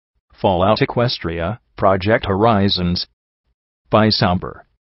Fallout Equestria, Project Horizons. By Somber.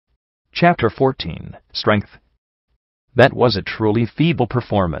 Chapter 14, Strength. That was a truly feeble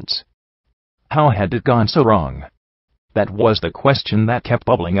performance. How had it gone so wrong? That was the question that kept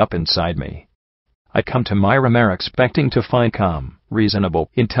bubbling up inside me. I'd come to Mare expecting to find calm, reasonable,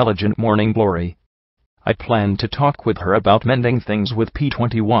 intelligent morning glory. I'd planned to talk with her about mending things with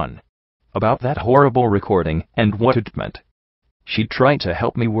P21. About that horrible recording and what it meant. She'd tried to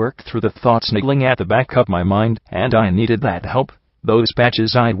help me work through the thoughts niggling at the back of my mind, and I needed that help. Those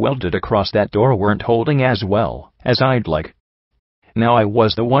patches I'd welded across that door weren't holding as well as I'd like. Now I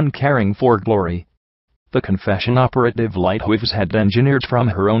was the one caring for glory. The confession operative Lighthooves had engineered from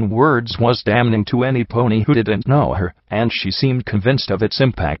her own words was damning to any pony who didn't know her, and she seemed convinced of its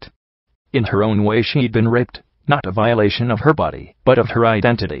impact. In her own way she'd been raped, not a violation of her body, but of her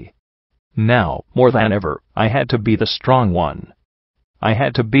identity. Now, more than ever, I had to be the strong one. I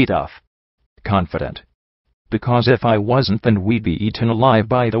had to be tough. Confident. Because if I wasn't, then we'd be eaten alive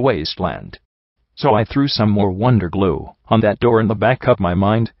by the wasteland. So I threw some more wonder glue on that door in the back of my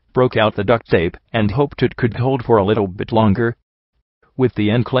mind, broke out the duct tape, and hoped it could hold for a little bit longer. With the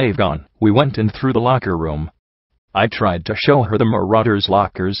enclave gone, we went in through the locker room. I tried to show her the Marauders'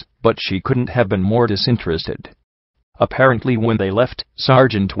 lockers, but she couldn't have been more disinterested. Apparently when they left,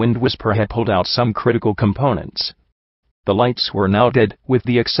 Sergeant Windwhisper had pulled out some critical components. The lights were now dead, with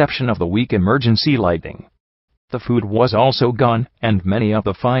the exception of the weak emergency lighting. The food was also gone, and many of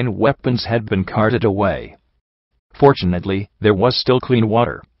the fine weapons had been carted away. Fortunately, there was still clean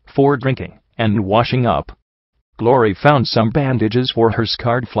water for drinking and washing up. Glory found some bandages for her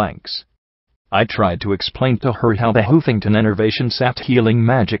scarred flanks. I tried to explain to her how the Hoofington innervation sapped healing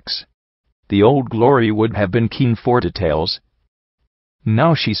magics. The old Glory would have been keen for details.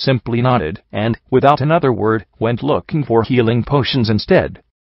 Now she simply nodded, and, without another word, went looking for healing potions instead.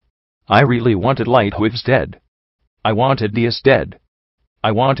 I really wanted Lighthooves dead. I wanted Diaz dead.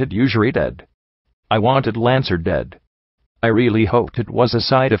 I wanted Usury dead. I wanted Lancer dead. I really hoped it was a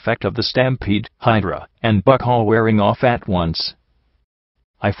side effect of the Stampede, Hydra, and Buckhall wearing off at once.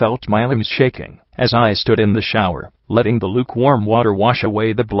 I felt my limbs shaking as I stood in the shower, letting the lukewarm water wash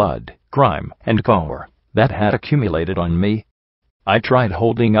away the blood, grime, and gore that had accumulated on me. I tried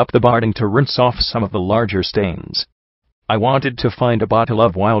holding up the barding to rinse off some of the larger stains. I wanted to find a bottle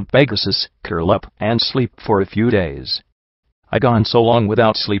of wild Pegasus, curl up, and sleep for a few days. I'd gone so long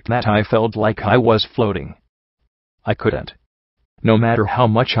without sleep that I felt like I was floating. I couldn't. No matter how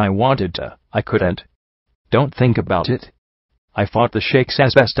much I wanted to, I couldn't. Don't think about it. I fought the shakes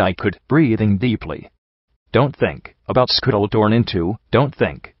as best I could, breathing deeply. Don't think about Scuttle torn in two. Don't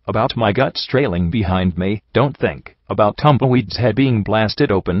think about my guts trailing behind me. Don't think about Tumbleweed's head being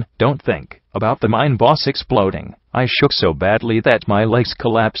blasted open. Don't think about the mine boss exploding. I shook so badly that my legs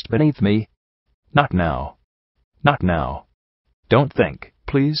collapsed beneath me. Not now. Not now. Don't think,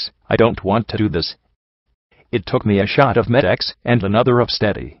 please. I don't want to do this. It took me a shot of Med-X and another of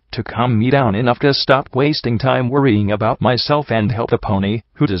Steady to calm me down enough to stop wasting time worrying about myself and help the pony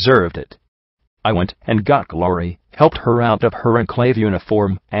who deserved it. I went and got Glory, helped her out of her enclave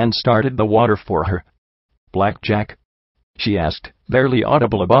uniform, and started the water for her. "Blackjack?" she asked, barely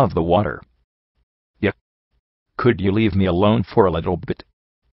audible above the water. "Yep." "Could you leave me alone for a little bit?"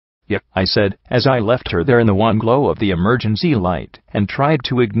 "Yep," I said, as I left her there in the wan glow of the emergency light, and tried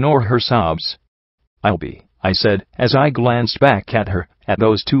to ignore her sobs. "I'll be," I said, as I glanced back at her, at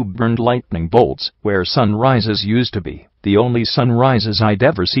those two burned lightning bolts, where sunrises used to be, the only sunrises I'd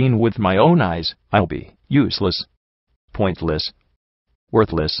ever seen with my own eyes. "I'll be useless. Pointless.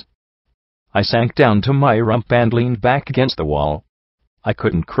 Worthless." I sank down to my rump and leaned back against the wall. I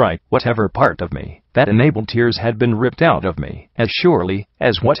couldn't cry. Whatever part of me that enabled tears had been ripped out of me, as surely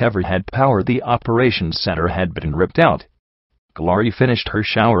as whatever had powered the operations center had been ripped out. Glory finished her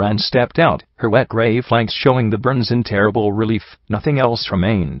shower and stepped out, her wet gray flanks showing the burns in terrible relief. Nothing else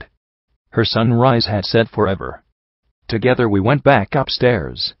remained. Her sunrise had set forever. Together we went back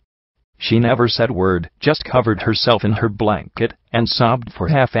upstairs. She never said a word, just covered herself in her blanket and sobbed for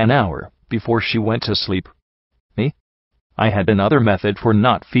half an hour before she went to sleep. Me? I had another method for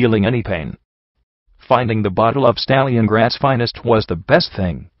not feeling any pain. Finding the bottle of Stalliongrass Finest was the best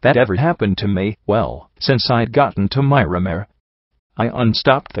thing that ever happened to me, well, since I'd gotten to Mare. I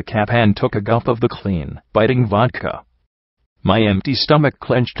unstopped the cap and took a gulp of the clean, biting vodka. My empty stomach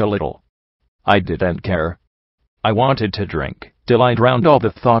clenched a little. I didn't care. I wanted to drink till I drowned all the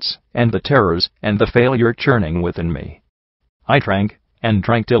thoughts and the terrors and the failure churning within me. I drank and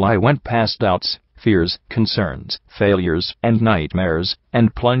drank till I went past doubts, fears, concerns, failures, and nightmares,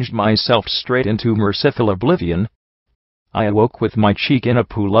 and plunged myself straight into merciful oblivion. I awoke with my cheek in a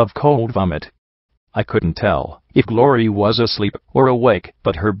pool of cold vomit. I couldn't tell if Glory was asleep or awake,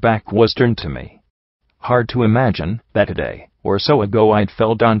 but her back was turned to me. Hard to imagine that a day or so ago I'd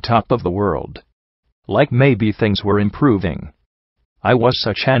felt on top of the world. Like maybe things were improving. I was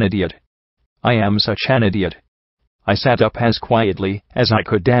such an idiot. I am such an idiot. I sat up as quietly as I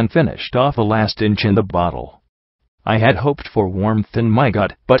could and finished off the last inch in the bottle. I had hoped for warmth in my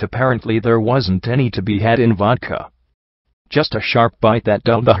gut, but apparently there wasn't any to be had in vodka. Just a sharp bite that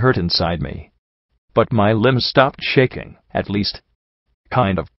dulled the hurt inside me. But my limbs stopped shaking, at least.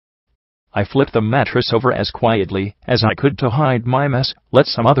 Kind of. I flipped the mattress over as quietly as I could to hide my mess, let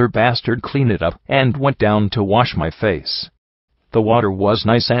some other bastard clean it up, and went down to wash my face. The water was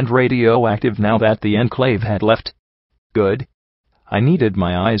nice and radioactive now that the enclave had left. Good. I needed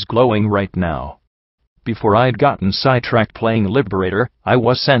my eyes glowing right now. Before I'd gotten sidetracked playing Liberator, I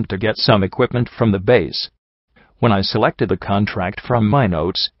was sent to get some equipment from the base. When I selected the contract from my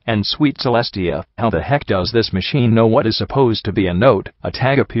notes, and sweet Celestia, how the heck does this machine know what is supposed to be a note? A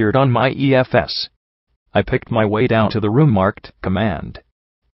tag appeared on my EFS. I picked my way down to the room marked Command.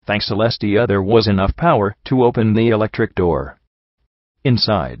 Thanks Celestia, there was enough power to open the electric door.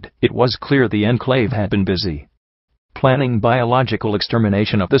 Inside, it was clear the enclave had been busy. Planning biological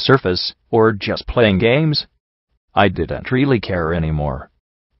extermination of the surface, or just playing games? I didn't really care anymore.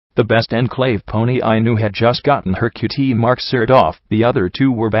 The best enclave pony I knew had just gotten her QT mark seared off, the other two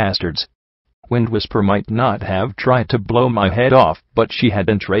were bastards. Wind Whisper might not have tried to blow my head off, but she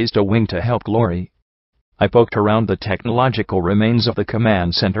hadn't raised a wing to help Glory. I poked around the technological remains of the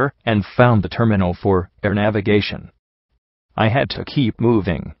command center, and found the terminal for air navigation. I had to keep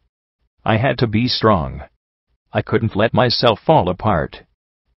moving. I had to be strong. I couldn't let myself fall apart.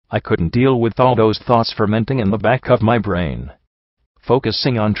 I couldn't deal with all those thoughts fermenting in the back of my brain.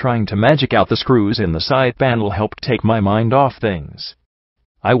 Focusing on trying to magic out the screws in the side panel helped take my mind off things.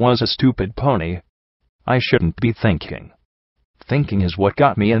 I was a stupid pony. I shouldn't be thinking. Thinking is what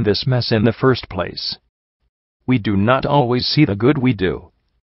got me in this mess in the first place. We do not always see the good we do.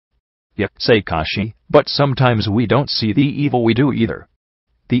 Say Kashi, but sometimes we don't see the evil we do either.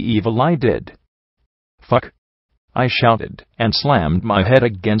 The evil I did. Fuck. I shouted, and slammed my head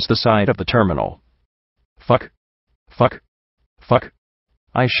against the side of the terminal. Fuck. Fuck. Fuck.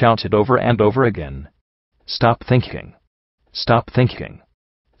 I shouted over and over again. Stop thinking. Stop thinking.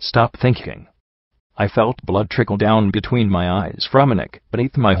 Stop thinking. I felt blood trickle down between my eyes from a nick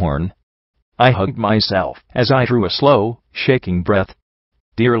beneath my horn. I hugged myself as I drew a slow, shaking breath.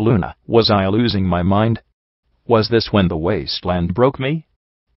 Dear Luna, was I losing my mind? Was this when the wasteland broke me?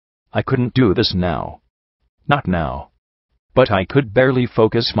 I couldn't do this now. Not now. But I could barely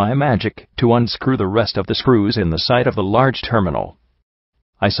focus my magic to unscrew the rest of the screws in the side of the large terminal.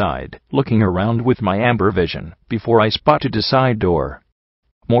 I sighed, looking around with my amber vision, before I spotted a side door.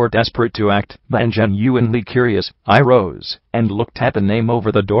 More desperate to act than genuinely curious, I rose and looked at the name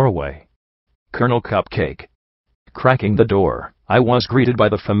over the doorway. Colonel Cupcake. Cracking the door, I was greeted by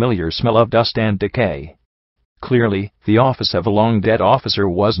the familiar smell of dust and decay. Clearly, the office of a long-dead officer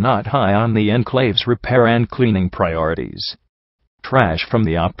was not high on the enclave's repair and cleaning priorities. Trash from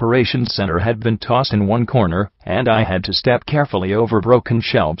the operations center had been tossed in one corner, and I had to step carefully over broken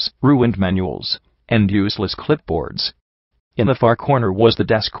shelves, ruined manuals, and useless clipboards. In the far corner was the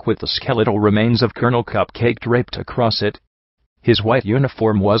desk with the skeletal remains of Colonel Cupcake draped across it. His white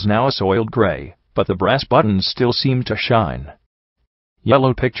uniform was now a soiled gray, but the brass buttons still seemed to shine.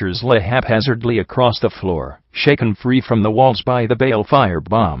 Yellow pictures lay haphazardly across the floor, shaken free from the walls by the balefire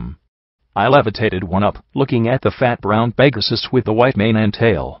bomb. I levitated one up, looking at the fat brown Pegasus with the white mane and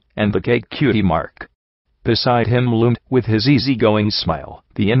tail, and the cake cutie mark. Beside him loomed, with his easygoing smile,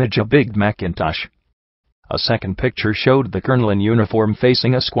 the image of Big Macintosh. A second picture showed the colonel in uniform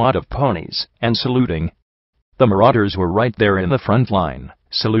facing a squad of ponies, and saluting. The marauders were right there in the front line,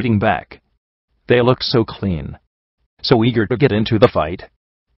 saluting back. They looked so clean. So eager to get into the fight.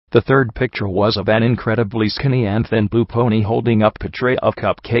 The third picture was of an incredibly skinny and thin blue pony holding up a tray of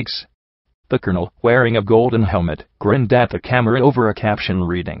cupcakes. The colonel, wearing a golden helmet, grinned at the camera over a caption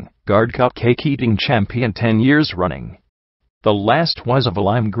reading, "Guard Cupcake Eating Champion 10 years running." The last was of a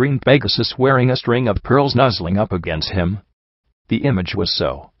lime green Pegasus wearing a string of pearls nuzzling up against him. The image was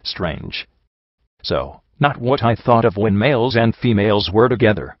so strange. So, not what I thought of when males and females were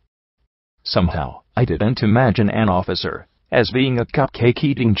together. Somehow, I didn't imagine an officer as being a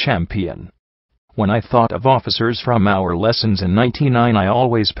cupcake-eating champion. When I thought of officers from our lessons in 99, I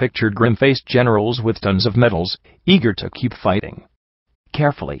always pictured grim-faced generals with tons of medals, eager to keep fighting.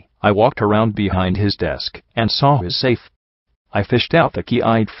 Carefully, I walked around behind his desk and saw his safe. I fished out the key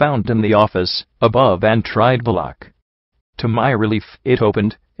I'd found in the office above and tried the lock. To my relief, it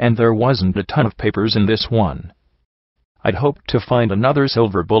opened, and there wasn't a ton of papers in this one. I'd hoped to find another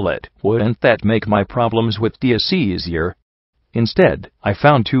silver bullet. Wouldn't that make my problems with DS easier? Instead, I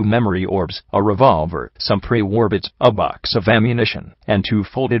found 2 memory orbs, a revolver, some pre-war bits, a box of ammunition, and 2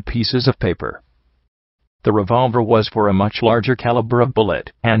 folded pieces of paper. The revolver was for a much larger caliber of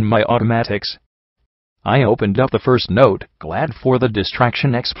bullet, and my automatics. I opened up the first note, glad for the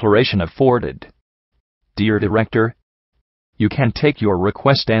distraction exploration afforded. Dear Director, you can take your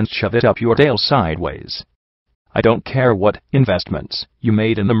request and shove it up your tail sideways. I don't care what investments you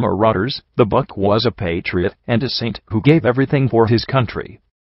made in the Marauders, the buck was a patriot and a saint who gave everything for his country.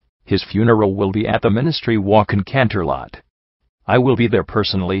 His funeral will be at the Ministry Walk in Canterlot. I will be there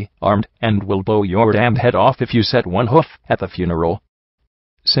personally, armed, and will blow your damned head off if you set one hoof at the funeral.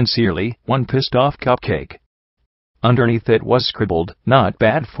 Sincerely, one pissed-off cupcake. Underneath it was scribbled, not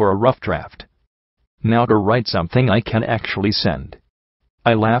bad for a rough draft. Now to write something I can actually send.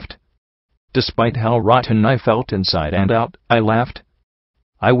 I laughed. Despite how rotten I felt inside and out, I laughed.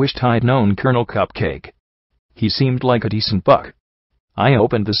 I wished I'd known Colonel Cupcake. He seemed like a decent buck. I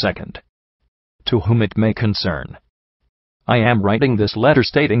opened the second. To whom it may concern. I am writing this letter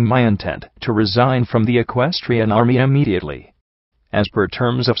stating my intent to resign from the Equestrian Army immediately. As per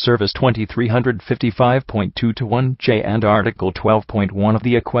Terms of Service 2355.2-1J and Article 12.1 of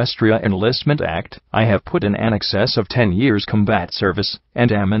the Equestria Enlistment Act, I have put in an excess of 10 years combat service, and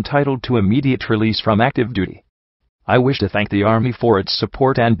am entitled to immediate release from active duty. I wish to thank the Army for its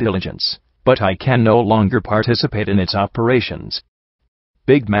support and diligence, but I can no longer participate in its operations.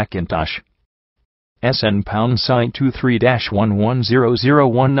 Big Macintosh. SN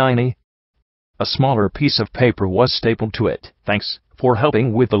 #23-110019E. A smaller piece of paper was stapled to it. Thanks for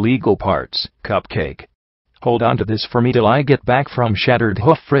helping with the legal parts, Cupcake. Hold on to this for me till I get back from Shattered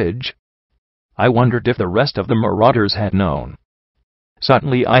Hoof Fridge. I wondered if the rest of the Marauders had known.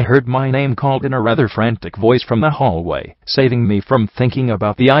 Suddenly I heard my name called in a rather frantic voice from the hallway, saving me from thinking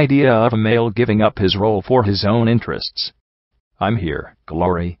about the idea of a male giving up his role for his own interests. I'm here,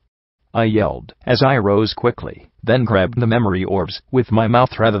 Glory, I yelled, as I rose quickly, then grabbed the memory orbs with my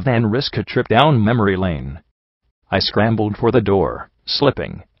mouth rather than risk a trip down memory lane. I scrambled for the door,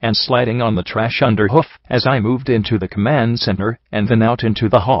 slipping and sliding on the trash underhoof as I moved into the command center and then out into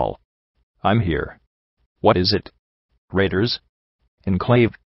the hall. I'm here. What is it? Raiders?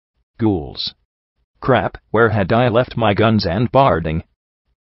 Enclave? Ghouls? Crap, where had I left my guns and barding?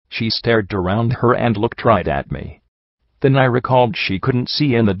 She stared around her and looked right at me. Then I recalled she couldn't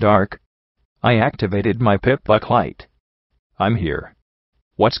see in the dark. I activated my pip-buck light. I'm here.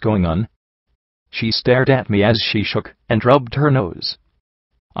 What's going on? She stared at me as she shook and rubbed her nose.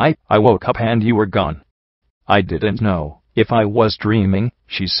 I woke up and you were gone. I didn't know if I was dreaming,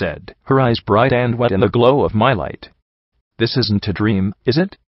 she said, her eyes bright and wet in the glow of my light. This isn't a dream, is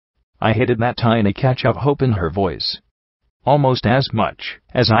it? I hated that tiny catch of hope in her voice. Almost as much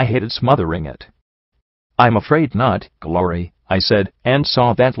as I hated smothering it. I'm afraid not, Glory, I said, and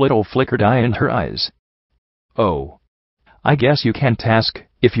saw that little flickered eye in her eyes. Oh. I guess you can't ask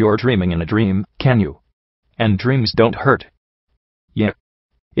if you're dreaming in a dream, can you? And dreams don't hurt. Yeah.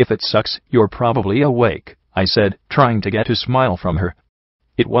 If it sucks, you're probably awake, I said, trying to get a smile from her.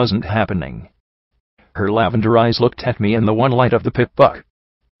 It wasn't happening. Her lavender eyes looked at me in the one light of the pip-buck.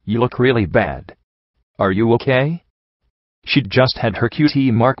 You look really bad. Are you okay? She'd just had her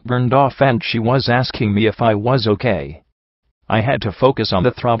QT mark burned off and she was asking me if I was okay. I had to focus on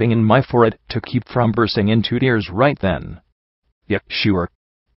the throbbing in my forehead to keep from bursting into tears right then. Yeah, sure.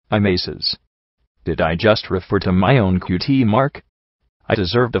 I'm aces. Did I just refer to my own QT mark? I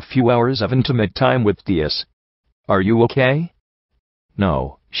deserved a few hours of intimate time with DS. Are you okay?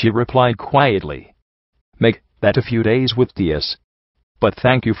 No, she replied quietly. Make that a few days with DS. But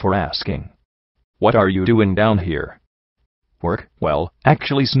thank you for asking. What are you doing down here? Work, well,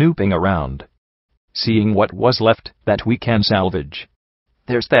 actually snooping around. Seeing what was left that we can salvage.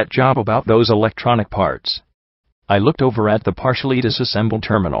 There's that job about those electronic parts. I looked over at the partially disassembled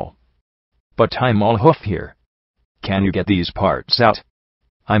terminal. But I'm all hoof here. Can you get these parts out?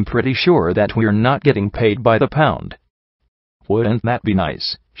 I'm pretty sure that we're not getting paid by the pound. Wouldn't that be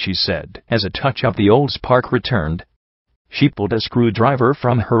nice, she said, as a touch of the old spark returned. She pulled a screwdriver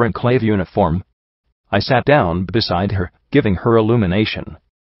from her enclave uniform. I sat down beside her, giving her illumination.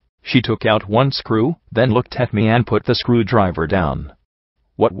 She took out one screw, then looked at me and put the screwdriver down.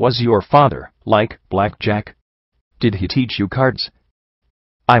 What was your father like, Blackjack? Did he teach you cards?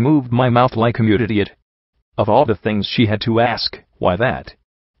 I moved my mouth like a mute idiot. Of all the things she had to ask, why that?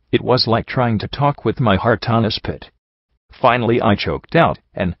 It was like trying to talk with my heart on a spit. Finally I choked out,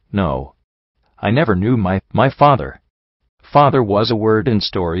 and no. I never knew my father. father was a word in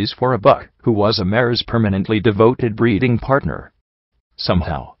stories for a buck who was a mare's permanently devoted breeding partner.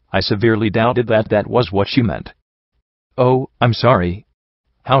 Somehow, I severely doubted that that was what she meant. "Oh, I'm sorry.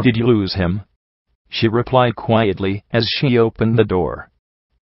 How did you lose him?" she replied quietly as she opened the door.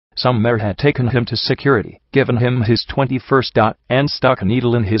 Some mare had taken him to security, given him his 21st dot, and stuck a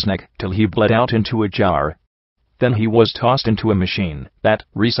needle in his neck till he bled out into a jar. Then he was tossed into a machine that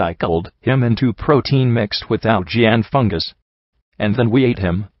recycled him into protein mixed with algae and fungus. And then we ate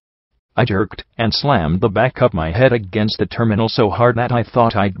him. I jerked and slammed the back of my head against the terminal so hard that I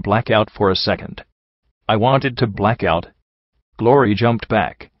thought I'd black out for a second. I wanted to black out. Glory jumped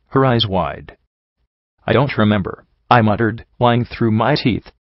back, her eyes wide. "I don't remember," I muttered, lying through my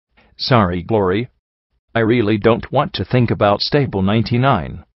teeth. "Sorry, Glory. I really don't want to think about Stable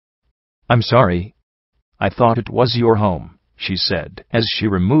 99. "I'm sorry. I thought it was your home," she said as she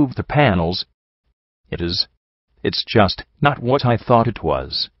removed the panels. It's just not what I thought it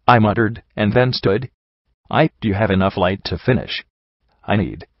was," I muttered, and then stood. Do you have enough light to finish?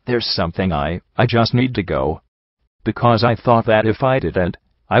 There's something I just need to go." Because I thought that if I didn't,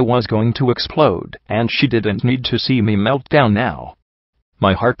 I was going to explode, and she didn't need to see me melt down now.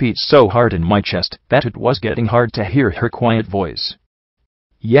 My heart beat so hard in my chest that it was getting hard to hear her quiet voice.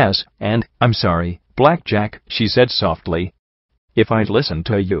 "Yes, and I'm sorry, Blackjack," she said softly. "If I'd listened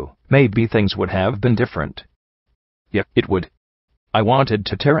to you, maybe things would have been different." "Yeah, it would." I wanted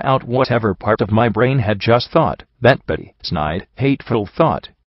to tear out whatever part of my brain had just thought that petty, snide, hateful thought.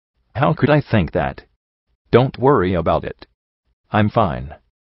 How could I think that? "Don't worry about it. I'm fine.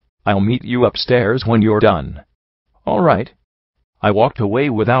 I'll meet you upstairs when you're done." "All right." I walked away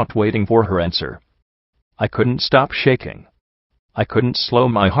without waiting for her answer. I couldn't stop shaking. I couldn't slow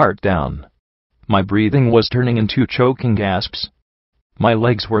my heart down. My breathing was turning into choking gasps. My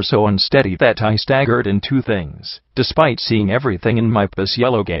legs were so unsteady that I staggered into things, despite seeing everything in my pus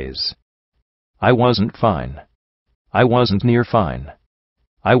yellow gaze. I wasn't fine. I wasn't near fine.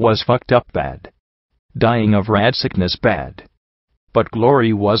 I was fucked up bad. Dying of rad sickness bad. But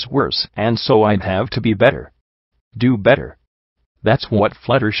Glory was worse, and so I'd have to be better. Do better. That's what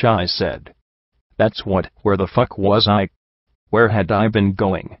Fluttershy said. Where the fuck was I? Where had I been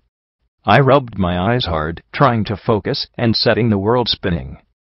going? I rubbed my eyes hard, trying to focus and setting the world spinning.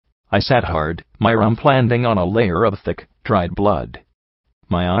 I sat hard, my rump landing on a layer of thick, dried blood.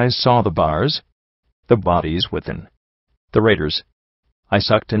 My eyes saw the bars. The bodies within. The raiders. I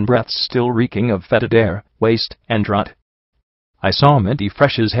sucked in breaths still reeking of fetid air, waste, and rot. I saw Minty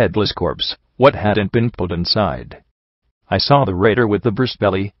Fresh's headless corpse, what hadn't been pulled inside. I saw the raider with the burst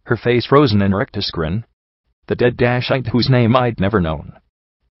belly, her face frozen in rictus grin. The dead Dashite whose name I'd never known.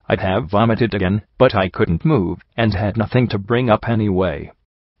 I'd have vomited again, but I couldn't move, and had nothing to bring up anyway.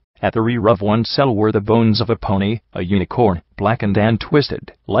 At the rear of one cell were the bones of a pony, a unicorn, blackened and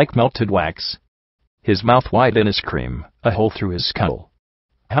twisted, like melted wax. His mouth wide in a scream, a hole through his skull.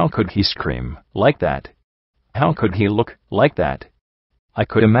 How could he scream like that? How could he look like that? I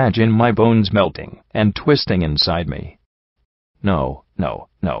could imagine my bones melting and twisting inside me. No,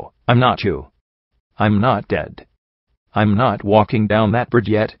 I'm not you. I'm not dead. I'm not walking down that bridge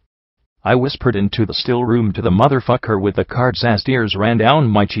yet. I whispered into the still room to the motherfucker with the cards as tears ran down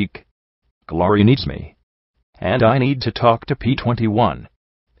my cheek. Glory needs me. And I need to talk to P21.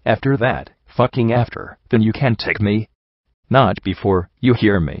 After that, then you can take me. Not before, you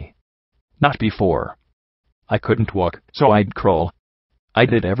hear me? Not before. I couldn't walk, so I'd crawl. I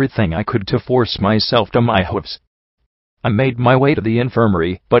did everything I could to force myself to my hoofs. I made my way to the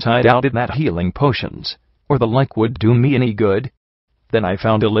infirmary, but I doubted that healing potions, or the like, would do me any good. Then I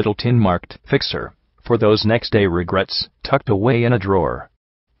found a little tin marked "Fixer," for those next day regrets, tucked away in a drawer.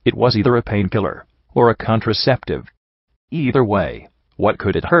 It was either a painkiller, or a contraceptive. Either way, what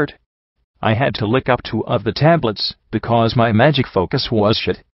could it hurt? I had to lick up 2 of the tablets, because my magic focus was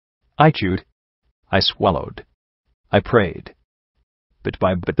shit. I chewed. I swallowed. I prayed. Bit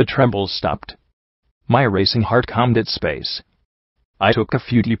by bit the trembles stopped. My racing heart calmed its pace. I took a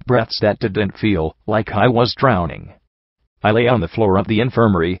few deep breaths that didn't feel like I was drowning. I lay on the floor of the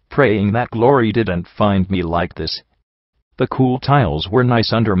infirmary, praying that Glory didn't find me like this. The cool tiles were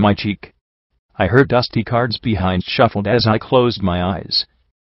nice under my cheek. I heard dusty cards behind shuffled as I closed my eyes.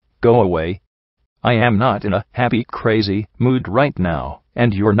 Go away. I am not in a happy, crazy mood right now,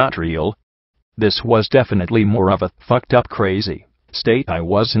 and you're not real. This was definitely more of a fucked up crazy state I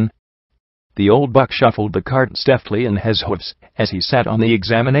was in. The old buck shuffled the cards deftly in his hoofs as he sat on the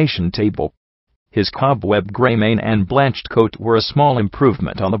examination table. His cobweb gray mane and blanched coat were a small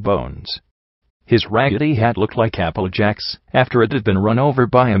improvement on the bones. His raggedy hat looked like Applejack's after it had been run over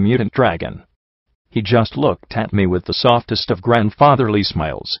by a mutant dragon. He just looked at me with the softest of grandfatherly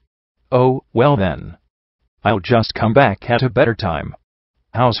smiles. "Oh, well then. I'll just come back at a better time.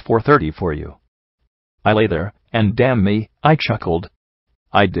 How's 4:30 for you?" I lay there, and damn me, I chuckled.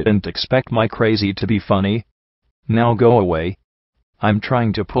 I didn't expect my crazy to be funny. "Now go away." I'm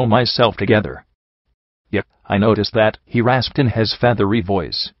trying to pull myself together. "Yep, I noticed that," he rasped in his feathery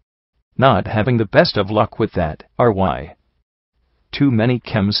voice. "Not having the best of luck with that, are why?" "Too many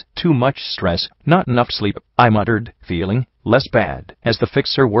chems, too much stress, not enough sleep," I muttered, feeling less bad as the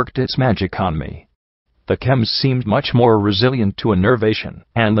fixer worked its magic on me. The chems seemed much more resilient to enervation,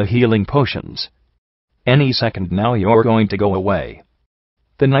 and the healing potions. "Any second now you're going to go away.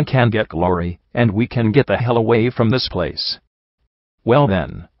 Then I can get Glory, and we can get the hell away from this place." "Well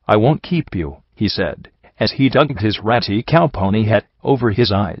then, I won't keep you," he said, as he dug his ratty cowpony hat over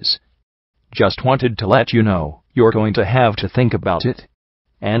his eyes. "Just wanted to let you know, you're going to have to think about it.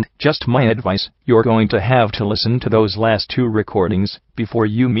 And, just my advice, you're going to have to listen to those last 2 recordings before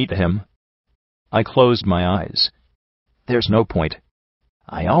you meet him." I closed my eyes. There's no point.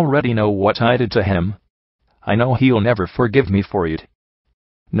 I already know what I did to him. I know he'll never forgive me for it.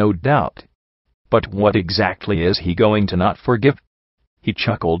 No doubt. But what exactly is he going to not forgive? He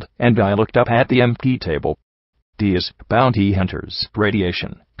chuckled, and I looked up at the empty table. "These bounty hunters,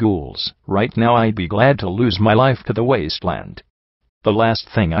 radiation, ghouls, right now I'd be glad to lose my life to the wasteland. The last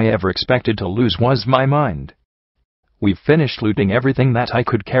thing I ever expected to lose was my mind. We've finished looting everything that I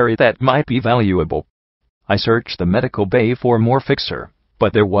could carry that might be valuable. I searched the medical bay for more fixer,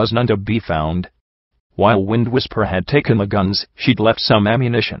 but there was none to be found. While Wind Whisper had taken the guns, she'd left some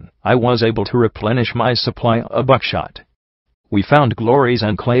ammunition. I was able to replenish my supply of buckshot. We found Glory's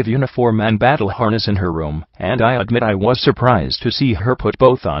Enclave uniform and battle harness in her room, and I admit I was surprised to see her put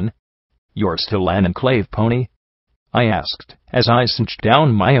both on." "You're still an Enclave pony?" I asked, as I cinched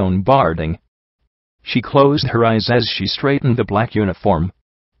down my own barding. She closed her eyes as she straightened the black uniform.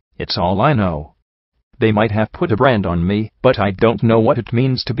 "It's all I know. They might have put a brand on me, but I don't know what it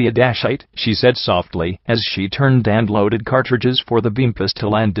means to be a Dashite," she said softly, as she turned and loaded cartridges for the beam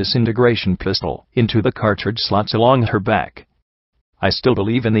pistol and disintegration pistol into the cartridge slots along her back. "I still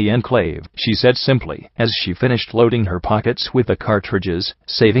believe in the Enclave," she said simply, as she finished loading her pockets with the cartridges,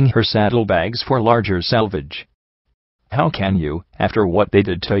 saving her saddlebags for larger salvage. "How can you, after what they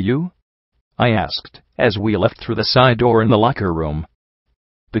did to you?" I asked, as we left through the side door in the locker room.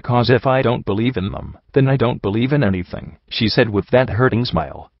 "Because if I don't believe in them, then I don't believe in anything," she said with that hurting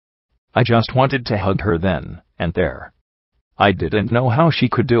smile. I just wanted to hug her then and there. I didn't know how she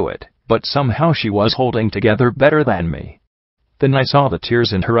could do it, but somehow she was holding together better than me. Then I saw the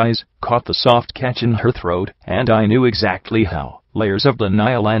tears in her eyes, caught the soft catch in her throat, and I knew exactly how, layers of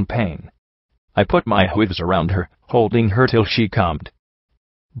denial and pain. I put my hooves around her, holding her till she calmed.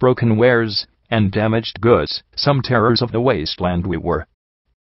 Broken wares and damaged goods, some terrors of the wasteland we were.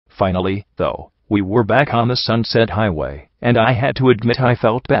 Finally, though, we were back on the Sunset Highway, and I had to admit I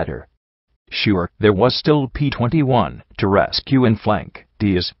felt better. Sure, there was still P-21 to rescue and flank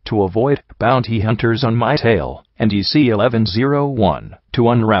D's to avoid bounty hunters on my tail, and EC-1101 to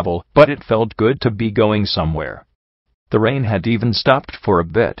unravel, but it felt good to be going somewhere. The rain had even stopped for a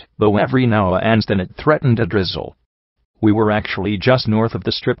bit, though every now and then it threatened a drizzle. We were actually just north of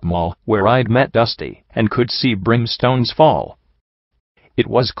the strip mall, where I'd met Dusty, and could see Brimstone's Fall. It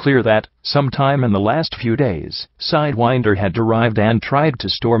was clear that, sometime in the last few days, Sidewinder had arrived and tried to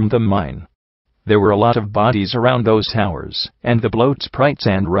storm the mine. There were a lot of bodies around those towers, and the bloat sprites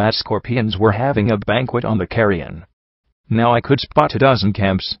and rat scorpions were having a banquet on the carrion. Now I could spot a dozen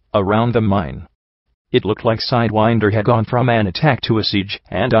camps around the mine. It looked like Sidewinder had gone from an attack to a siege,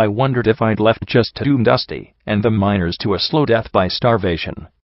 and I wondered if I'd left just to doom Dusty and the miners to a slow death by starvation.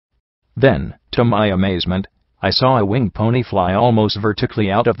 Then, to my amazement, I saw a winged pony fly almost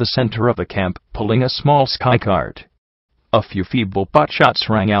vertically out of the center of the camp, pulling a small sky cart. A few feeble pot shots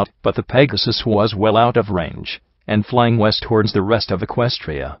rang out, but the Pegasus was well out of range, and flying west towards the rest of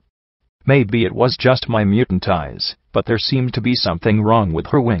Equestria. Maybe it was just my mutant eyes, but there seemed to be something wrong with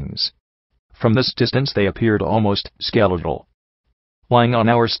her wings. From this distance they appeared almost skeletal. Lying on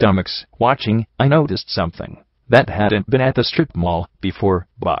our stomachs, watching, I noticed something that hadn't been at the strip mall before: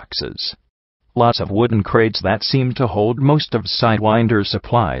 boxes. Lots of wooden crates that seemed to hold most of Sidewinder's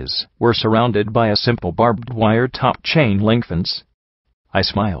supplies were surrounded by a simple barbed wire top chain link fence. I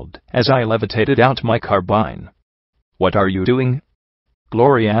smiled as I levitated out my carbine. "What are you doing?"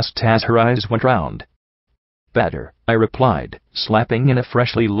 Glory asked as her eyes went round. "Better," I replied, slapping in a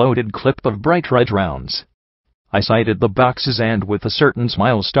freshly loaded clip of bright red rounds. I sighted the boxes and with a certain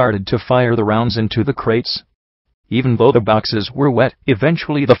smile started to fire the rounds into the crates. Even though the boxes were wet,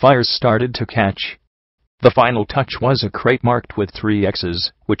 eventually the fires started to catch, The final touch was a crate marked with 3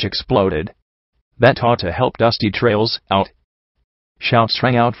 X's, which exploded. That ought to help Dusty Trails out. Shouts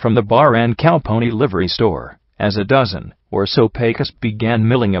rang out from the bar and cowpony livery store, as a dozen or so Pecos began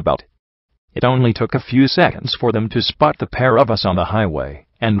milling about. It only took a few seconds for them to spot the pair of us on the highway,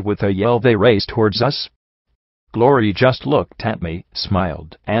 and with a yell they raced towards us. Glory just looked at me,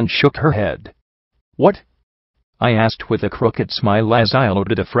 smiled, and shook her head. "What?" I asked with a crooked smile as I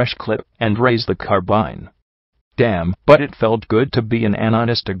loaded a fresh clip and raised the carbine. Damn, but it felt good to be in an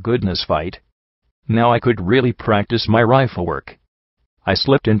honest-to-goodness fight. Now I could really practice my rifle work. I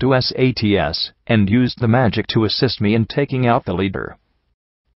slipped into SATS and used the magic to assist me in taking out the leader.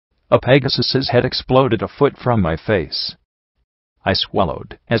 A Pegasus's head exploded a foot from my face. I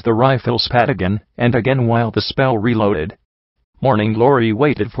swallowed as the rifle spat again and again while the spell reloaded. Morning Glory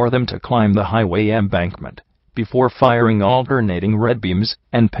waited for them to climb the highway embankment before firing alternating red beams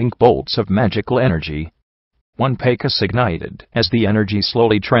and pink bolts of magical energy. One Pecos ignited as the energy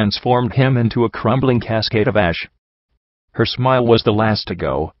slowly transformed him into a crumbling cascade of ash. Her smile was the last to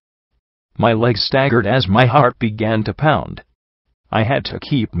go. My legs staggered as my heart began to pound. I had to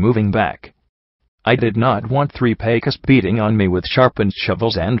keep moving back. I did not want 3 Pecos beating on me with sharpened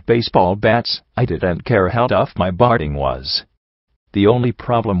shovels and baseball bats. I didn't care how tough my barding was. The only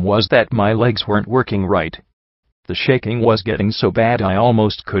problem was that my legs weren't working right. The shaking was getting so bad I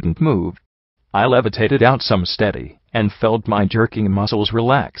almost couldn't move. I levitated out some steady and felt my jerking muscles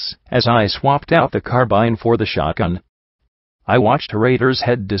relax as I swapped out the carbine for the shotgun. I watched Raider's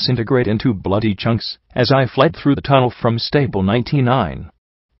head disintegrate into bloody chunks as I fled through the tunnel from Stable 99.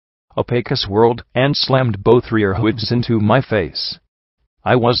 A Pecos whirled and slammed both rear hooves into my face.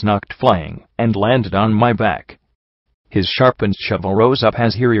 I was knocked flying and landed on my back. His sharpened shovel rose up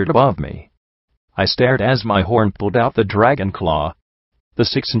as he reared above me. I stared as my horn pulled out the dragon claw. The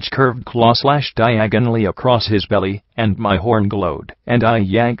 6-inch curved claw slashed diagonally across his belly, and my horn glowed, and I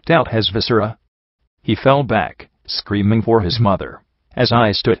yanked out his viscera. He fell back, screaming for his mother, as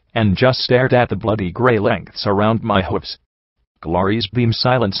I stood and just stared at the bloody gray lengths around my hooves. Glory's beam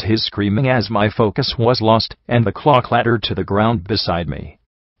silenced his screaming as my focus was lost, and the claw clattered to the ground beside me.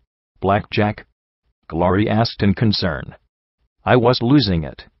 "Blackjack?" Glory asked in concern. I was losing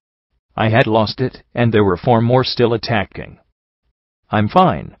it. I had lost it, and there were 4 more still attacking. "I'm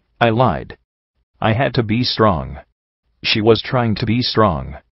fine," I lied. I had to be strong. She was trying to be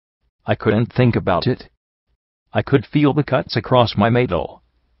strong. I couldn't think about it. I could feel the cuts across my middle.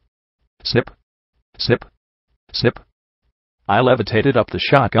 Snip, snip, snip. I levitated up the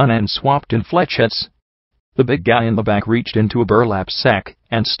shotgun and swapped in flechettes. The big guy in the back reached into a burlap sack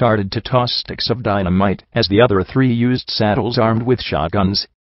and started to toss sticks of dynamite as the other 3 used saddles armed with shotguns.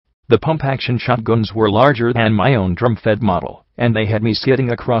 The pump-action shotguns were larger than my own drum-fed model, and they had me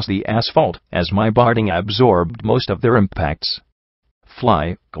skidding across the asphalt as my barding absorbed most of their impacts.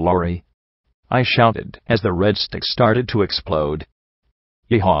 "Fly, Glory!" I shouted as the red sticks started to explode.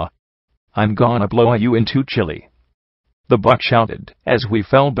 "Yeehaw! I'm gonna blow you into chili!" the buck shouted as we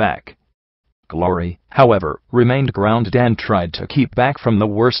fell back. Glory, however, remained grounded and tried to keep back from the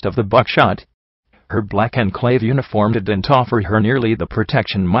worst of the buckshot. Her black enclave uniform didn't offer her nearly the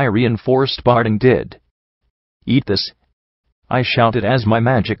protection my reinforced barding did. "Eat this!" I shouted as my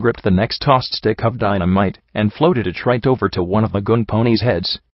magic gripped the next tossed stick of dynamite and floated it right over to one of the gun pony's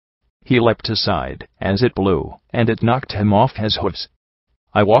heads. He leapt aside as it blew, and it knocked him off his hooves.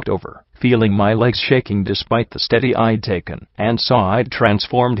 I walked over, feeling my legs shaking despite the steady I'd taken, and saw I'd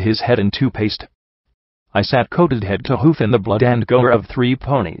transformed his head into paste. I sat coated head to hoof in the blood and gore of 3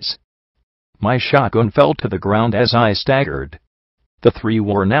 ponies. My shotgun fell to the ground as I staggered. The 3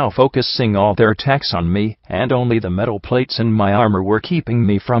 were now focusing all their attacks on me, and only the metal plates in my armor were keeping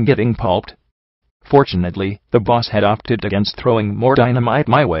me from getting pulped. Fortunately, the boss had opted against throwing more dynamite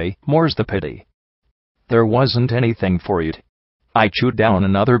my way, more's the pity. There wasn't anything for it. I chewed down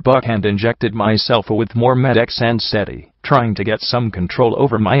another buck and injected myself with more Med-X and SETI, trying to get some control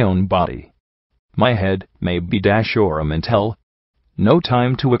over my own body. My head, maybe dash or a mental. No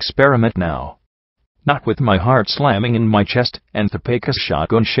time to experiment now. Not with my heart slamming in my chest and the Pecos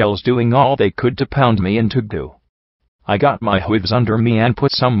shotgun shells doing all they could to pound me into goo. I got my hooves under me and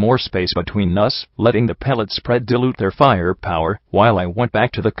put some more space between us, letting the pellet spread dilute their firepower while I went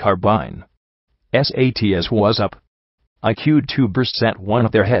back to the carbine. SATS was up. I cued 2 bursts at one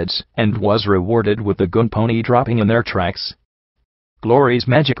of their heads and was rewarded with the gun pony dropping in their tracks. Glory's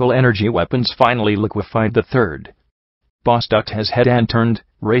magical energy weapons finally liquefied the 3rd. Boss ducked his head and turned,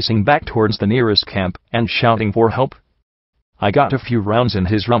 racing back towards the nearest camp and shouting for help. I got a few rounds in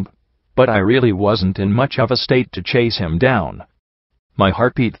his rump, but I really wasn't in much of a state to chase him down. My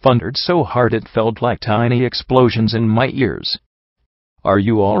heartbeat thundered so hard it felt like tiny explosions in my ears. "Are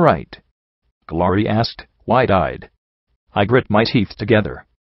you all right?" Glory asked, wide-eyed. I grit my teeth together.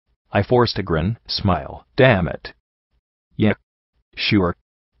 I forced a grin, smile. "Damn it. Yeah. Sure.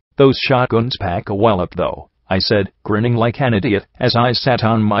 Those shotguns pack a wallop though," I said, grinning like an idiot as I sat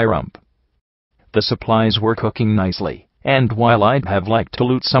on my rump. The supplies were cooking nicely, and while I'd have liked to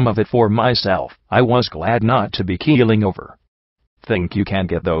loot some of it for myself, I was glad not to be keeling over. "Think you can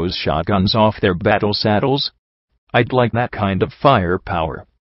get those shotguns off their battle saddles? I'd like that kind of firepower."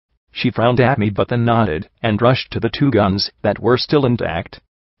 She frowned at me but then nodded, and rushed to the 2 guns that were still intact.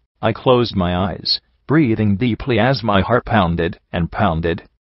 I closed my eyes, breathing deeply as my heart pounded and pounded.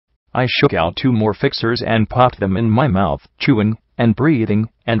 I shook out 2 more fixers and popped them in my mouth, chewing, and breathing,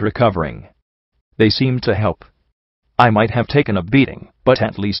 and recovering. They seemed to help. I might have taken a beating, but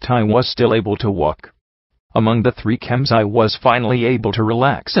at least I was still able to walk. Among the 3 chems I was finally able to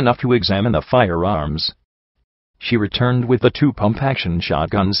relax enough to examine the firearms. She returned with the 2 pump-action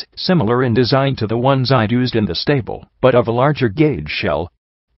shotguns, similar in design to the ones I'd used in the stable, but of a larger gauge shell.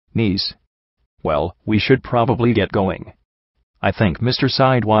 "Nice. Well, we should probably get going. I think Mr.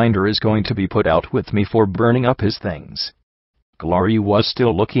 Sidewinder is going to be put out with me for burning up his things." Glory was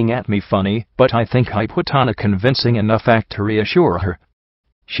still looking at me funny, but I think I put on a convincing enough act to reassure her.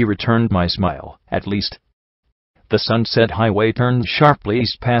 She returned my smile, at least. The Sunset Highway turned sharply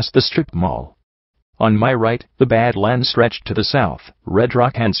east past the strip mall. On my right, the Badlands stretched to the south, red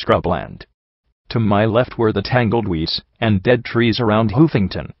rock and scrubland. To my left were the tangled weeds and dead trees around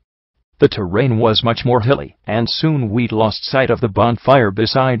Hoofington. The terrain was much more hilly, and soon we'd lost sight of the bonfire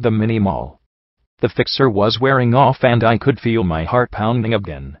beside the mini-mall. The fixer was wearing off and I could feel my heart pounding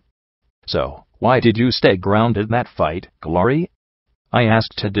again. "So, why did you stay grounded that fight, Glory?" I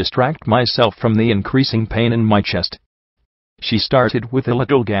asked to distract myself from the increasing pain in my chest. She started with a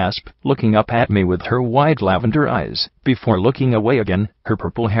little gasp, looking up at me with her wide lavender eyes, before looking away again, her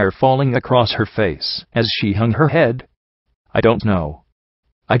purple hair falling across her face as she hung her head. "I don't know.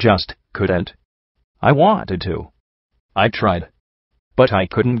 I just couldn't. I wanted to. I tried. But I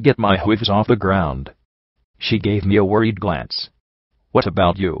couldn't get my hooves off the ground." She gave me a worried glance. "What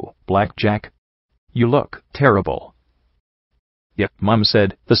about you, Blackjack? You look terrible." "Yep, Mom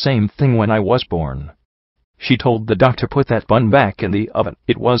said the same thing when I was born. She told the doctor put that bun back in the oven.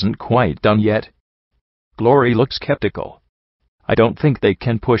 It wasn't quite done yet." Glory looked skeptical. "I don't think they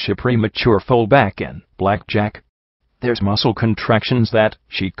can push a premature foal back in, Blackjack. There's muscle contractions that—"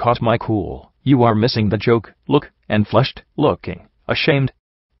 She caught my cool. "You are missing the joke. Look," and flushed, looking ashamed.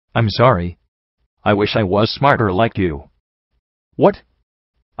 "I'm sorry. I wish I was smarter like you." "What?"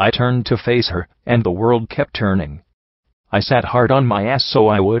 I turned to face her, and the world kept turning. I sat hard on my ass so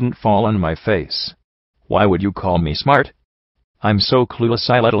I wouldn't fall on my face. "Why would you call me smart?" I'm so clueless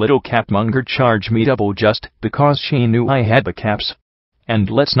I let a little capmonger charge me double just because she knew I had the caps. And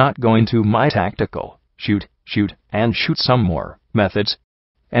let's not go into my tactical shoot, and shoot some more methods.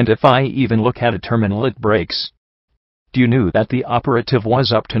 And if I even look at a terminal it breaks. "You knew that the operative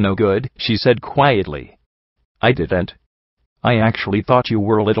was up to no good," she said quietly. "I didn't. I actually thought you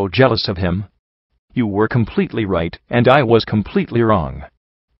were a little jealous of him. You were completely right, and I was completely wrong."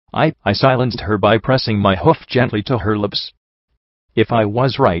 I silenced her by pressing my hoof gently to her lips. "If I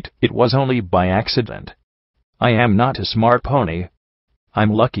was right, it was only by accident. I am not a smart pony.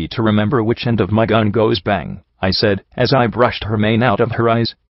 I'm lucky to remember which end of my gun goes bang," I said, as I brushed her mane out of her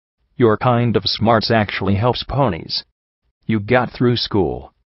eyes. "Your kind of smarts actually helps ponies. You got through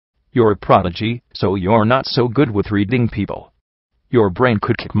school. You're a prodigy, so you're not so good with reading people. Your brain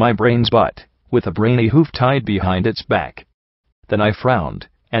could kick my brain's butt, with a brainy hoof tied behind its back." Then I frowned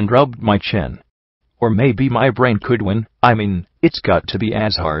and rubbed my chin. "Or maybe my brain could win. I mean, it's got to be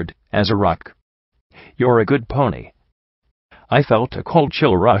as hard as a rock. You're a good pony." I felt a cold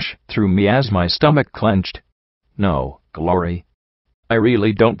chill rush through me as my stomach clenched. "No, Glory. I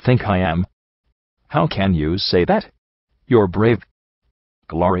really don't think I am." "How can you say that? You're brave,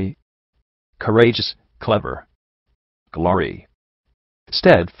 Glory. Courageous, clever, Glory.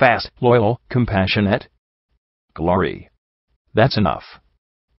 Steadfast, loyal, compassionate, Glory. That's enough."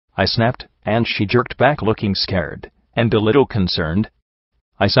 I snapped, and she jerked back looking scared and a little concerned.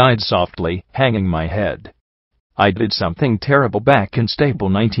 I sighed softly, hanging my head. "I did something terrible back in stable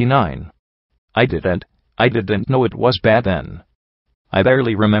 99. I didn't know it was bad then. I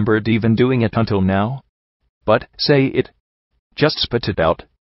barely remembered even doing it until now. But, say it. Just spit it out.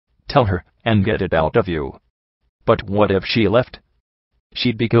 Tell her, and get it out of you. But what if she left?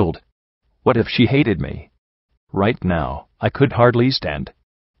 She'd be killed. What if she hated me?" Right now, I could hardly stand.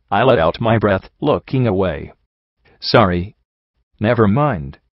 I let out my breath, looking away. "Sorry. Never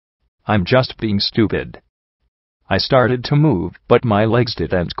mind. I'm just being stupid. I started to move, but my legs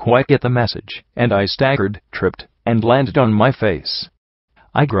didn't quite get the message, and I staggered, tripped, and landed on my face.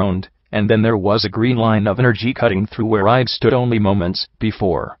 I groaned, and then there was a green line of energy cutting through where I'd stood only moments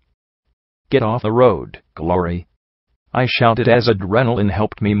before. "Get off the road, Glory!" I shouted as adrenaline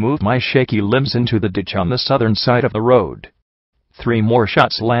helped me move my shaky limbs into the ditch on the southern side of the road. 3 more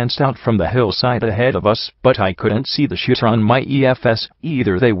shots lanced out from the hillside ahead of us, but I couldn't see the shooter on my EFS.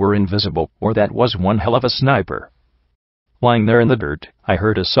 Either they were invisible, or that was one hell of a sniper. Lying there in the dirt, I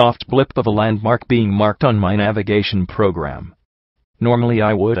heard a soft blip of a landmark being marked on my navigation program. Normally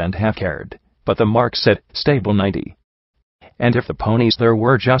I wouldn't have cared, but the mark said, Stable 90. And if the ponies there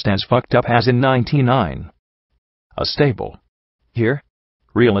were just as fucked up as in 99. A stable. Here?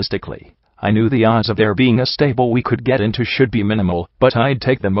 Realistically, I knew the odds of there being a stable we could get into should be minimal, but I'd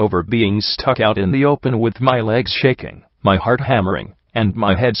take them over being stuck out in the open with my legs shaking, my heart hammering, and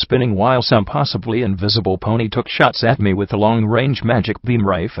my head spinning while some possibly invisible pony took shots at me with a long-range magic beam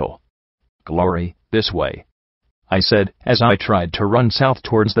rifle. "Glory, this way," I said, as I tried to run south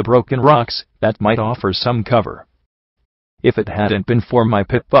towards the broken rocks that might offer some cover. If it hadn't been for my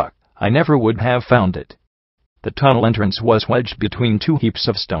pit buck, I never would have found it. The tunnel entrance was wedged between 2 heaps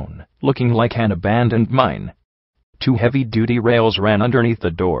of stone, looking like an abandoned mine. 2 heavy-duty rails ran underneath the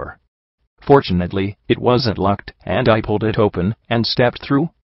door. Fortunately, it wasn't locked, and I pulled it open and stepped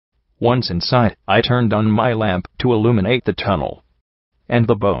through. Once inside, I turned on my lamp to illuminate the tunnel. And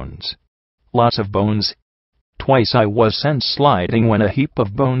the bones. Lots of bones. Twice I was sent sliding when a heap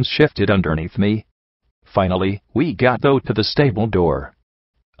of bones shifted underneath me. Finally, we got to the stable door.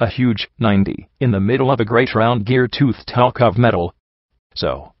 A huge 90 in the middle of a great round gear-toothed hunk of metal.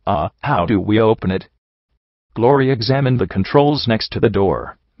 So, how do we open it? Glory examined the controls next to the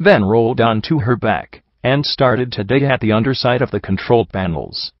door, then rolled onto her back and started to dig at the underside of the control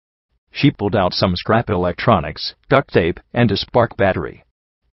panels. She pulled out some scrap electronics, duct tape, and a spark battery.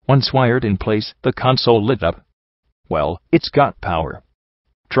 Once wired in place, the console lit up. "Well, it's got power.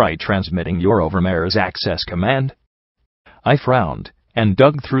 Try transmitting your Mare's access command." I frowned and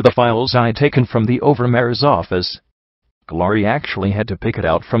dug through the files I'd taken from the Mare's office. Glory actually had to pick it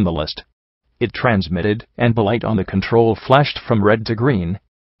out from the list. It transmitted, and the light on the control flashed from red to green.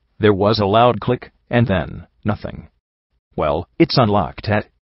 There was a loud click, and then nothing. "Well, it's unlocked,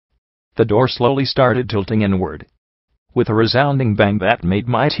 The door slowly started tilting inward. With a resounding bang that made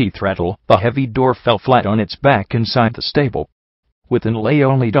my teeth rattle, the heavy door fell flat on its back inside the stable. Within lay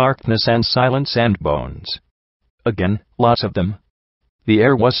only darkness and silence and bones. Again, lots of them. The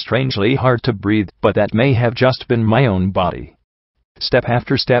air was strangely hard to breathe, but that may have just been my own body. Step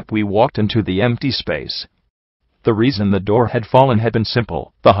after step we walked into the empty space. The reason the door had fallen had been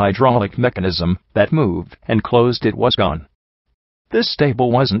simple. The hydraulic mechanism that moved and closed it was gone. This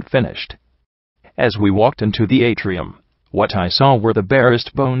stable wasn't finished. As we walked into the atrium, what I saw were the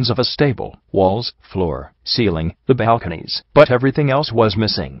barest bones of a stable: walls, floor, ceiling, the balconies, but everything else was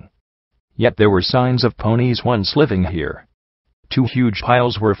missing. Yet there were signs of ponies once living here. 2 huge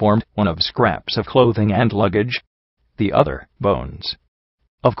piles were formed, one of scraps of clothing and luggage, the other bones.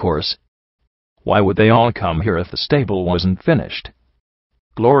 Of course. Why would they all come here if the stable wasn't finished?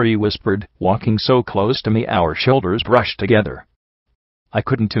 Glory whispered, walking so close to me our shoulders brushed together. I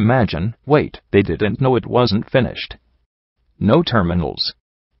couldn't imagine. Wait, they didn't know it wasn't finished. No terminals.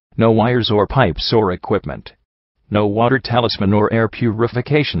 No wires or pipes or equipment. No water talisman or air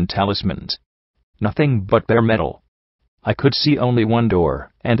purification talismans. Nothing but bare metal. I could see only one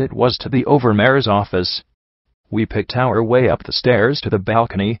door, and it was to the Mare's office. We picked our way up the stairs to the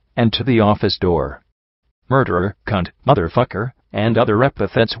balcony, and to the office door. Murderer, cunt, motherfucker, and other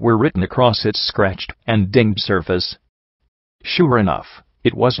epithets were written across its scratched and dinged surface. Sure enough,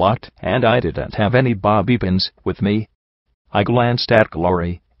 it was locked, and I didn't have any bobby pins with me. I glanced at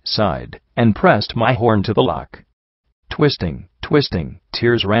Glory, sighed, and pressed my horn to the lock. Twisting,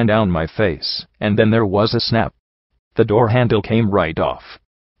 tears ran down my face, and then there was a snap. The door handle came right off.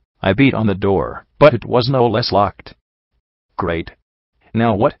 I beat on the door, but it was no less locked. Great.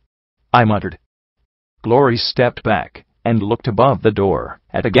 Now what? I muttered. Glory stepped back and looked above the door,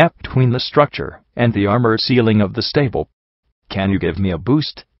 at a gap between the structure and the armored ceiling of the stable. "Can you give me a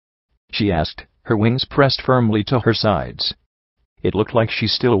boost?" she asked, her wings pressed firmly to her sides. It looked like she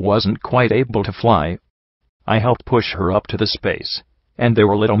still wasn't quite able to fly. I helped push her up to the space, and there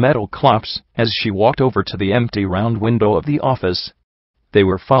were little metal clops as she walked over to the empty round window of the office. They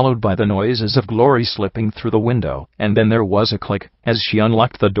were followed by the noises of Glory slipping through the window, and then there was a click as she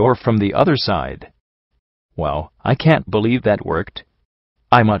unlocked the door from the other side. "Wow, I can't believe that worked,"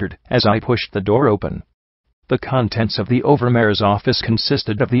 I muttered as I pushed the door open. The contents of the Overmare's office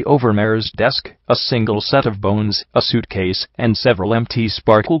consisted of the Overmare's desk, a single set of bones, a suitcase, and several empty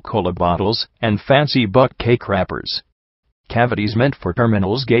sparkle cola bottles, and fancy buck cake wrappers. Cavities meant for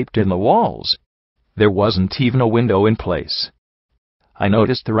terminals gaped in the walls. There wasn't even a window in place. I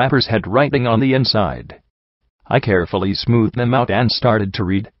noticed the wrappers had writing on the inside. I carefully smoothed them out and started to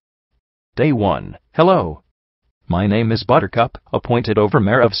read. Day 1. Hello. My name is Buttercup, appointed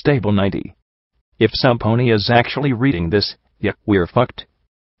Overmare of Stable 90. If some pony is actually reading this, yeah, we're fucked.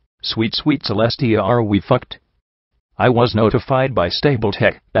 Sweet Celestia, are we fucked? I was notified by Stable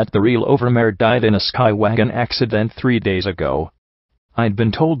Tech that the real Overmare died in a Skywagon accident 3 days ago. I'd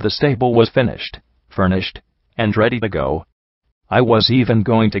been told the stable was finished, furnished, and ready to go. I was even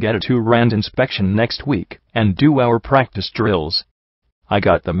going to get a 2-round inspection next week and do our practice drills. I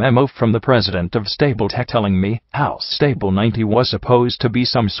got the memo from the president of Stable Tech telling me how Stable 90 was supposed to be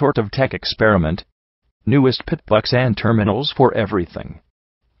some sort of tech experiment. Newest pit bucks and terminals for everything.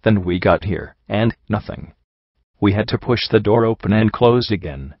 Then we got here, and nothing. We had to push the door open and close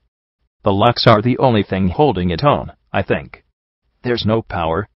again. The locks are the only thing holding it on, I think. There's no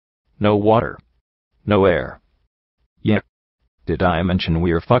power, no water, no air. Yeah. Did I mention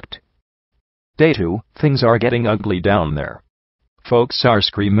we're fucked? Day 2, things are getting ugly down there. Folks are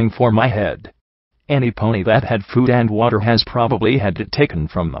screaming for my head. Any pony that had food and water has probably had it taken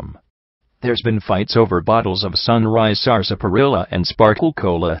from them. There's been fights over bottles of Sunrise Sarsaparilla and Sparkle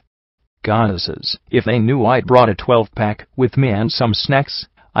Cola. Goddesses, if they knew I'd brought a 12-pack with me and some snacks,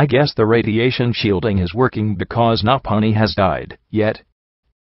 I guess the radiation shielding is working because no pony has died, yet.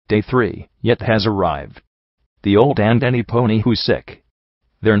 Day 3, yet has arrived. The old and any pony who's sick.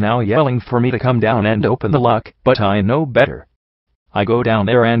 They're now yelling for me to come down and open the lock, but I know better. I go down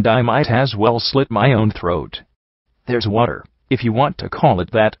there and I might as well slit my own throat. There's water, if you want to call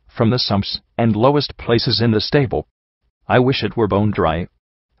it that, from the sumps and lowest places in the stable. I wish it were bone dry.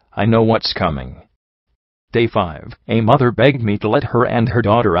 I know what's coming. Day 5, a mother begged me to let her and her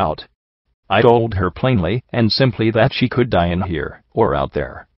daughter out. I told her plainly and simply that she could die in here, or out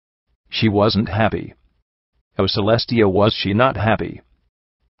there. She wasn't happy. Oh Celestia, was she not happy?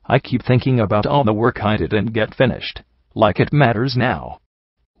 I keep thinking about all the work I didn't get finished. Like it matters now.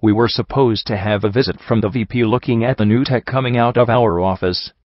 We were supposed to have a visit from the VP looking at the new tech coming out of our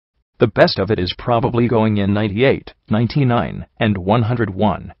office. The best of it is probably going in 98, 99, and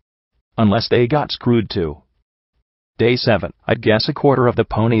 101. Unless they got screwed too. Day 7, I'd guess a quarter of the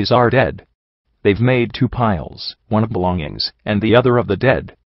ponies are dead. They've made 2 piles, one of belongings, and the other of the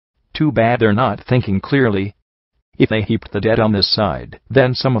dead. Too bad they're not thinking clearly. If they heaped the dead on this side,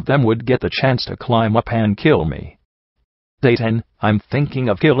 then some of them would get the chance to climb up and kill me. Day 10, I'm thinking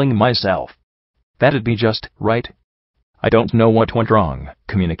of killing myself. That'd be just right. I don't know what went wrong,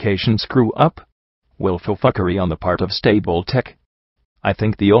 communication screw up? Willful fuckery on the part of Stable Tech? I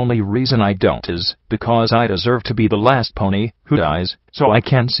think the only reason I don't is because I deserve to be the last pony who dies, so I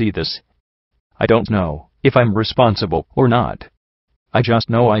can see this. I don't know if I'm responsible or not. I just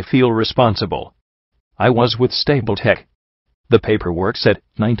know I feel responsible. I was with Stable Tech. The paperwork said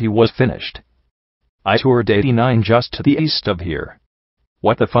 90 was finished. I toured 89 just to the east of here.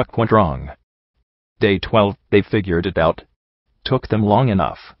 What the fuck went wrong? Day 12, they figured it out. Took them long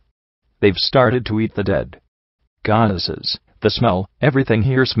enough. They've started to eat the dead. Goddesses, the smell, everything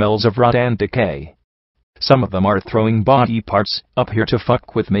here smells of rot and decay. Some of them are throwing body parts up here to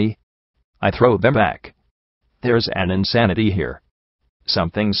fuck with me. I throw them back. There's an insanity here.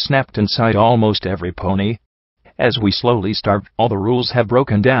 Something snapped inside almost every pony. As we slowly starve, all the rules have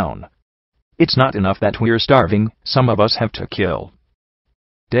broken down. It's not enough that we're starving, some of us have to kill.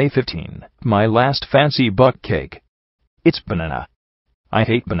 Day 15, my last fancy buck cake. It's banana. I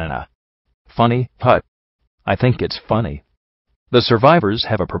hate banana. Funny, but I think it's funny. The survivors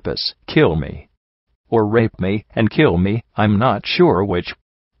have a purpose, kill me. Or rape me and kill me, I'm not sure which.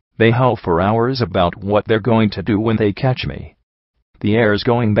 They howl for hours about what they're going to do when they catch me. The air's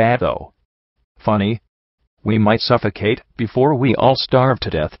going bad though. Funny. We might suffocate before we all starve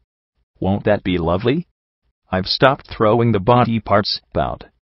to death. Won't that be lovely? I've stopped throwing the body parts about.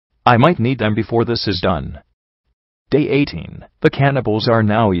 I might need them before this is done. Day 18. The cannibals are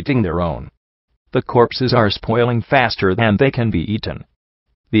now eating their own. The corpses are spoiling faster than they can be eaten.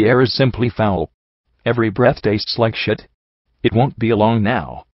 The air is simply foul. Every breath tastes like shit. It won't be long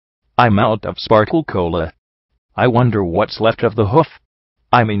now. I'm out of Sparkle Cola. I wonder what's left of the hoof.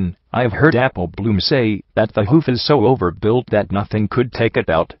 I mean, I've heard Apple Bloom say that the hoof is so overbuilt that nothing could take it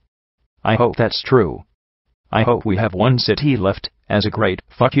out. I hope that's true. I hope we have one city left, as a great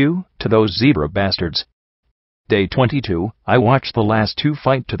fuck you to those zebra bastards. Day 22, I watched the last 2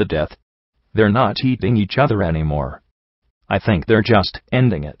 fight to the death. They're not eating each other anymore. I think they're just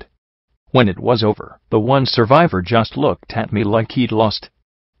ending it. When it was over, the one survivor just looked at me like he'd lost.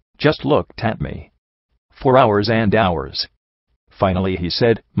 Just looked at me. For hours and hours. Finally he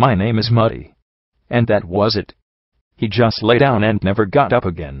said, "My name is Muddy." And that was it. He just lay down and never got up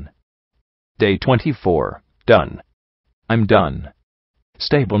again. Day 24. Done. I'm done.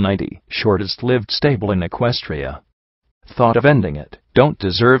 Stable 90, shortest-lived stable in Equestria. Thought of ending it, don't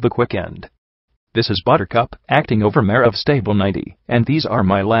deserve the quick end. This is Buttercup, acting over Mare of Stable 90, and these are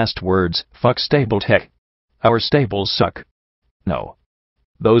my last words. Fuck stable tech. Our stables suck. No.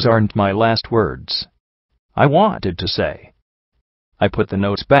 Those aren't my last words. I wanted to say. I put the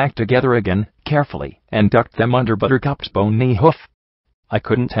notes back together again, carefully, and ducked them under Buttercup's bony hoof. I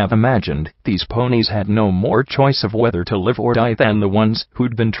couldn't have imagined these ponies had no more choice of whether to live or die than the ones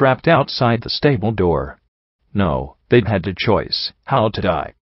who'd been trapped outside the stable door. No, they'd had a choice, how to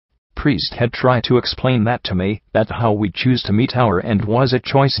die. Priest had tried to explain that to me, that how we choose to meet our end was a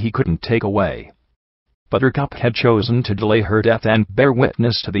choice he couldn't take away. Buttercup had chosen to delay her death and bear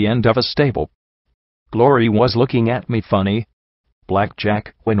witness to the end of a stable. Glory was looking at me funny.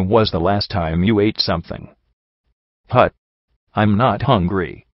 "Blackjack, when was the last time you ate something?" "Hut. I'm not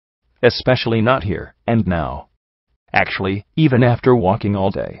hungry. Especially not here, and now. Actually, even after walking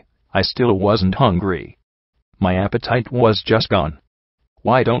all day, I still wasn't hungry. My appetite was just gone."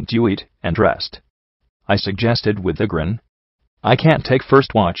 "Why don't you eat and rest?" I suggested with a grin. "I can't take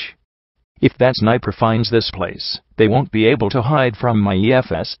first watch. If that sniper finds this place, they won't be able to hide from my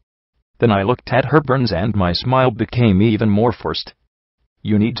EFS." Then I looked at her burns and my smile became even more forced.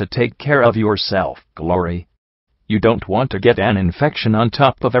 "You need to take care of yourself, Glory. You don't want to get an infection on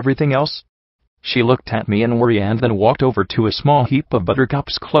top of everything else." She looked at me in worry and then walked over to a small heap of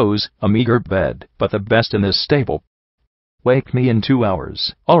Buttercup's clothes, a meager bed, but the best in this stable. "Wake me in 2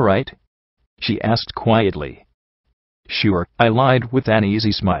 hours, all right?" she asked quietly. "Sure," I lied with an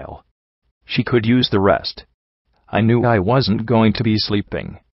easy smile. She could use the rest. I knew I wasn't going to be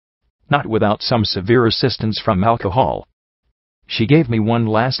sleeping. Not without some severe assistance from alcohol. She gave me one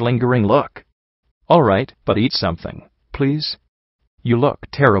last lingering look. "All right, but eat something, please. You look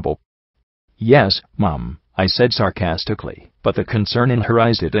terrible." "Yes, Mom," I said sarcastically, but the concern in her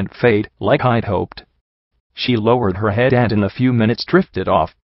eyes didn't fade like I'd hoped. She lowered her head and in a few minutes drifted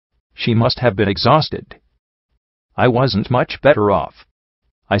off. She must have been exhausted. I wasn't much better off.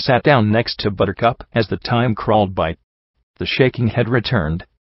 I sat down next to Buttercup as the time crawled by. The shaking had returned.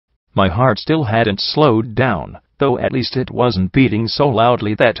 My heart still hadn't slowed down, though at least it wasn't beating so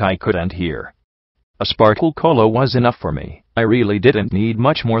loudly that I couldn't hear. A Sparkle Cola was enough for me. I really didn't need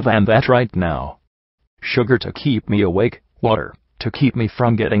much more than that right now. Sugar to keep me awake, water to keep me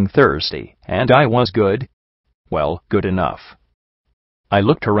from getting thirsty, and I was good. Well, good enough. I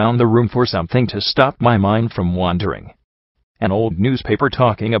looked around the room for something to stop my mind from wandering. An old newspaper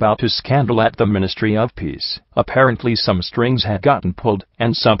talking about a scandal at the Ministry of Peace. Apparently some strings had gotten pulled,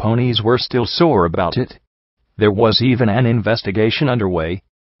 and some ponies were still sore about it. There was even an investigation underway.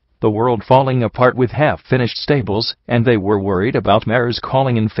 The world falling apart with half-finished stables, and they were worried about Mare's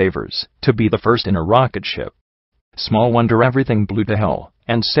calling in favors to be the first in a rocket ship. Small wonder everything blew to hell,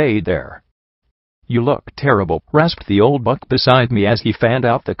 and stayed there. "You look terrible," rasped the old buck beside me as he fanned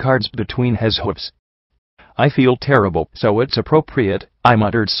out the cards between his hoofs. "I feel terrible, so it's appropriate," I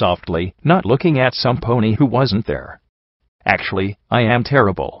muttered softly, not looking at some pony who wasn't there. "Actually, I am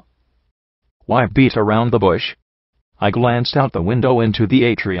terrible." "Why beat around the bush?" I glanced out the window into the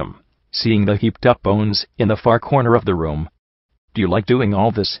atrium, seeing the heaped-up bones in the far corner of the room. "Do you like doing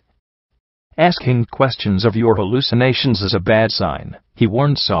all this?" "Asking questions of your hallucinations is a bad sign," he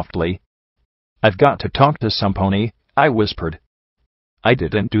warned softly. "I've got to talk to some pony," I whispered. "I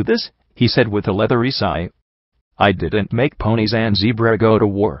didn't do this," he said with a leathery sigh. "I didn't make ponies and zebra go to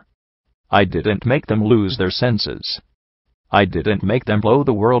war. I didn't make them lose their senses. I didn't make them blow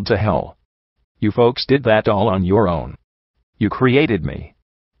the world to hell. You folks did that all on your own. You created me.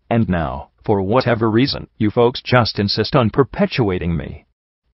 And now, for whatever reason, you folks just insist on perpetuating me.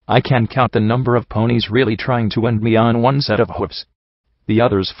 I can count the number of ponies really trying to end me on one set of hoofs. The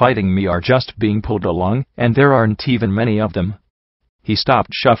others fighting me are just being pulled along, and there aren't even many of them." He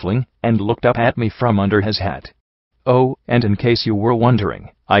stopped shuffling, and looked up at me from under his hat. "Oh, and in case you were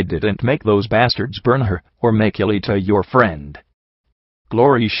wondering, I didn't make those bastards burn her, or make Yelita your friend."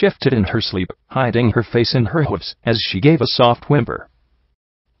 Glory shifted in her sleep, hiding her face in her hoofs as she gave a soft whimper.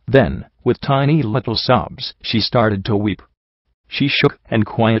 Then, with tiny little sobs, she started to weep. She shook, and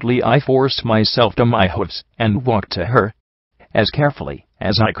quietly I forced myself to my hoofs and walked to her. As carefully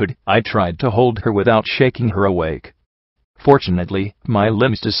as I could, I tried to hold her without shaking her awake. Fortunately, my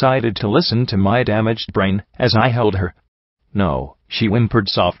limbs decided to listen to my damaged brain as I held her. "No," she whimpered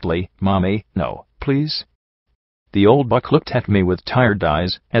softly, "Mommy, no, please." The old buck looked at me with tired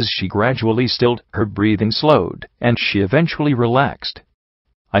eyes. As she gradually stilled, her breathing slowed, and she eventually relaxed.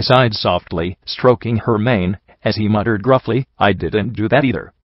 I sighed softly, stroking her mane, as he muttered gruffly, "I didn't do that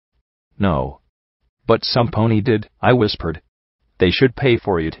either." "No. But some pony did," I whispered. "They should pay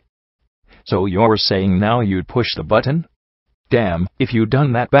for it." "So you're saying now you'd push the button? Damn, if you'd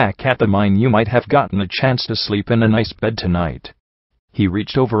done that back at the mine you might have gotten a chance to sleep in a nice bed tonight." He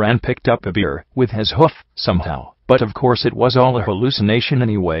reached over and picked up a beer with his hoof, somehow, but of course it was all a hallucination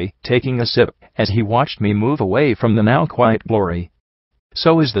anyway, taking a sip, as he watched me move away from the now quiet glory.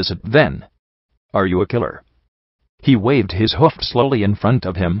 "So is this it then? Are you a killer?" He waved his hoof slowly in front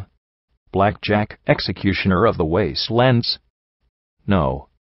of him. "Blackjack, executioner of the wastelands?" "No.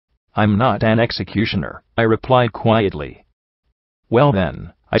 I'm not an executioner," I replied quietly. "Well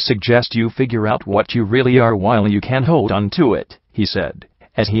then, I suggest you figure out what you really are while you can hold on to it," he said,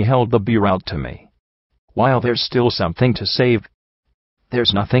 as he held the beer out to me. "While there's still something to save."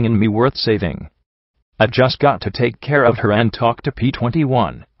 "There's nothing in me worth saving. I've just got to take care of her and talk to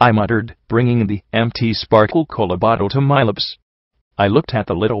P21, I muttered, bringing the empty sparkle cola bottle to my lips. I looked at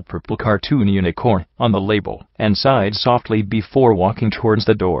the little purple cartoon unicorn on the label and sighed softly before walking towards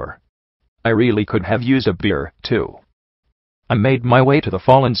the door. I really could have used a beer, too. I made my way to the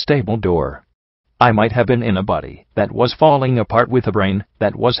fallen stable door. I might have been in a body that was falling apart with a brain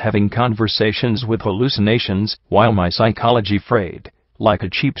that was having conversations with hallucinations, while my psychology frayed like a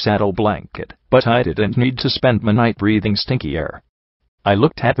cheap saddle blanket, but I didn't need to spend my night breathing stinky air. I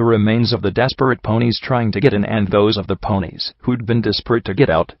looked at the remains of the desperate ponies trying to get in and those of the ponies who'd been desperate to get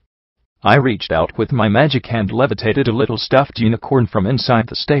out. I reached out with my magic hand, levitated a little stuffed unicorn from inside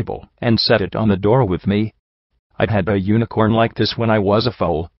the stable, and set it on the door with me. I'd had a unicorn like this when I was a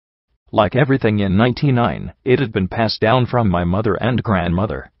foal. Like everything in 99, it had been passed down from my mother and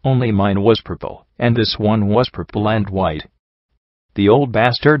grandmother, only mine was purple, and this one was purple and white. The old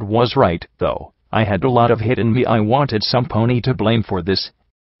bastard was right, though. I had a lot of hate in me. I wanted some pony to blame for this.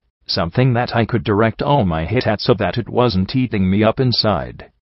 Something that I could direct all my hate at so that it wasn't eating me up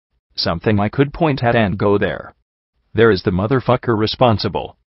inside. Something I could point at and go, there is the motherfucker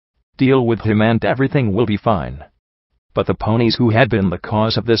responsible. Deal with him and everything will be fine. But the ponies who had been the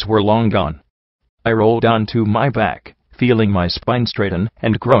cause of this were long gone. I rolled onto my back, feeling my spine straighten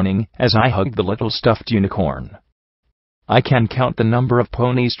and groaning as I hugged the little stuffed unicorn. "I can count the number of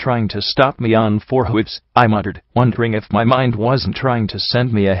ponies trying to stop me on 4 hooves," I muttered, wondering if my mind wasn't trying to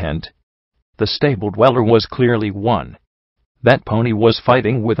send me a hint. The stable dweller was clearly one. That pony was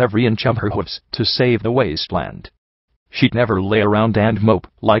fighting with every inch of her hooves to save the wasteland. She'd never lay around and mope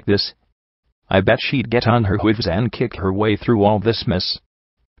like this. I bet she'd get on her hooves and kick her way through all this mess.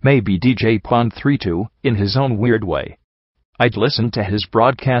 Maybe DJ Pond 3-2, in his own weird way. I'd listened to his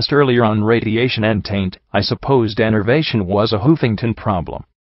broadcast earlier on radiation and taint. I supposed enervation was a Hoofington problem.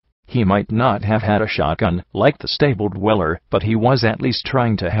 He might not have had a shotgun like the stable dweller, but he was at least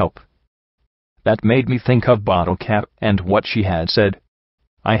trying to help. That made me think of Bottle Cap and what she had said.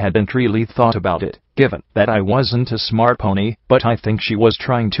 I hadn't really thought about it, given that I wasn't a smart pony, but I think she was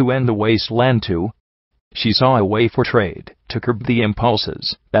trying to end the wasteland too. She saw a way for trade, to curb the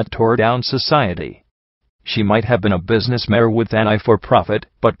impulses that tore down society. She might have been a business mare with an eye for profit,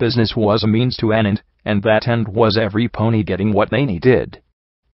 but business was a means to an end, and that end was every pony getting what they needed.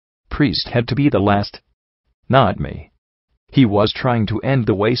 Priest had to be the last. Not me. He was trying to end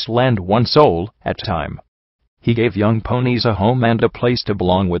the wasteland one soul at a time. He gave young ponies a home and a place to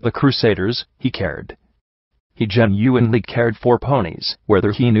belong with the Crusaders. He cared. He genuinely cared for ponies,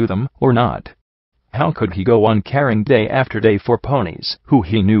 whether he knew them or not. How could he go on caring day after day for ponies who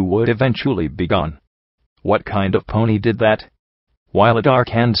he knew would eventually be gone? What kind of pony did that? While a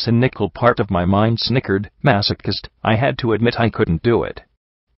dark and cynical part of my mind snickered, masochist, I had to admit I couldn't do it.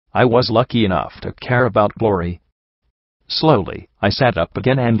 I was lucky enough to care about glory. Slowly, I sat up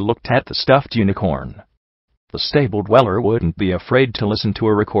again and looked at the stuffed unicorn. The stable dweller wouldn't be afraid to listen to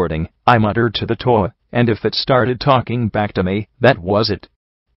a recording, I muttered to the toy, and if it started talking back to me, that was it.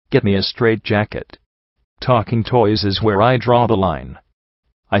 Get me a straitjacket. Talking toys is where I draw the line.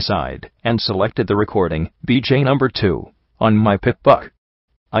 I sighed, and selected the recording, BJ number 2, on my Pip-Buck.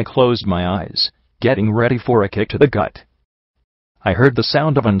 I closed my eyes, getting ready for a kick to the gut. I heard the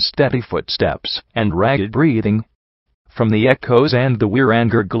sound of unsteady footsteps and ragged breathing. From the echoes and the weird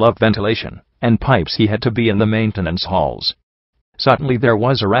and glove ventilation and pipes he had to be in the maintenance halls. Suddenly there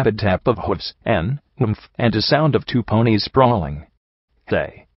was a rapid tap of hoofs, and a sound of 2 ponies sprawling.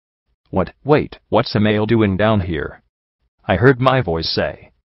 Say. Wait, what's a male doing down here? I heard my voice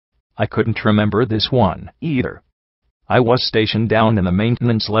say. I couldn't remember this one, either. I was stationed down in the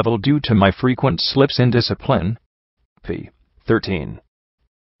maintenance level due to my frequent slips in discipline. P13.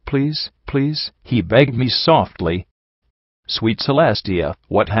 Please, please, he begged me softly. Sweet Celestia,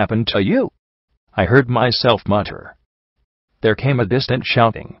 what happened to you? I heard myself mutter. There came a distant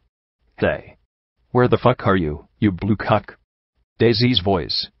shouting. Hey. Where the fuck are you, you blue cuck? Daisy's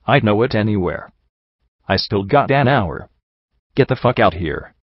voice, I'd know it anywhere. I still got an hour. Get the fuck out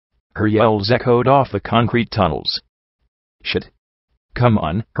here. Her yells echoed off the concrete tunnels. Shit. Come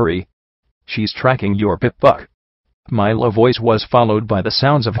on, hurry. She's tracking your pip-buck. My low voice was followed by the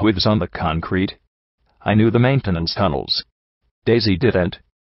sounds of hooves on the concrete. I knew the maintenance tunnels. Daisy didn't.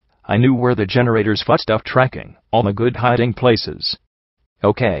 I knew where the generators fucked up tracking, all the good hiding places.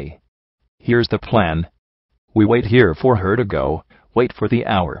 Okay. Here's the plan. We wait here for her to go, wait for the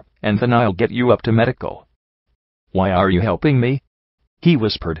hour, and then I'll get you up to medical. Why are you helping me? He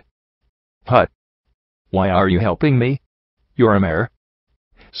whispered. Hut. Why are you helping me? You're a mare.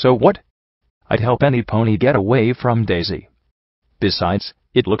 So what? I'd help any pony get away from Daisy. Besides,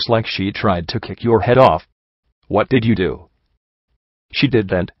 it looks like she tried to kick your head off. What did you do? She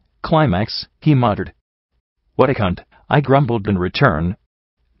didn't. Climax, he muttered. What a cunt, I grumbled in return.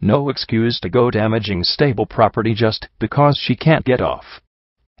 No excuse to go damaging stable property just because she can't get off.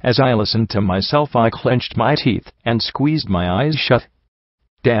 As I listened to myself, I clenched my teeth and squeezed my eyes shut.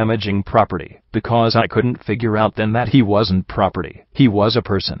 Damaging property, because I couldn't figure out then that he wasn't property, he was a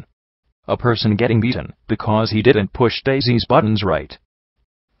person. A person getting beaten because he didn't push Daisy's buttons right.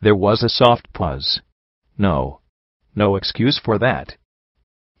 There was a soft pause. No excuse for that.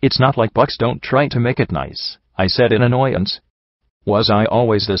 It's not like bucks don't try to make it nice, I said in annoyance. Was I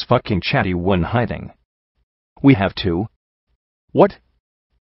always this fucking chatty when hiding? We have to. What?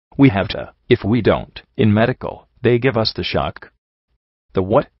 We have to. If we don't, in medical, they give us the shock. The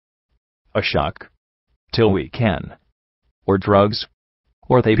what? A shock. Till we can. Or drugs.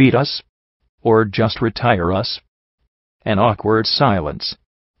 Or they beat us. Or just retire us. An awkward silence.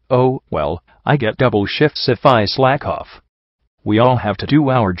 Oh, well, I get double shifts if I slack off. We all have to do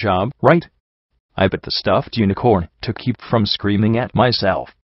our job, right? I bit the stuffed unicorn to keep from screaming at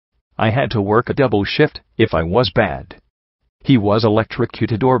myself. I had to work a double shift if I was bad. He was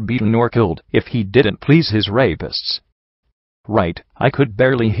electrocuted or beaten or killed if he didn't please his rapists. Right, I could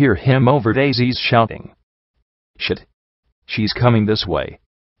barely hear him over Daisy's shouting. Shit. She's coming this way.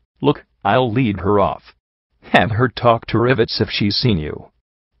 Look, I'll lead her off. Have her talk to rivets if she's seen you.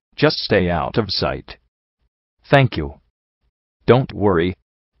 Just stay out of sight. Thank you. Don't worry.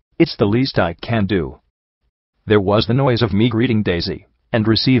 It's the least I can do. There was the noise of me greeting Daisy, and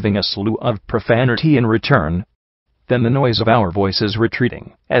receiving a slew of profanity in return. Then the noise of our voices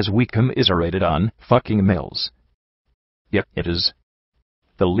retreating, as we commiserated on fucking Mills. Yep, it is.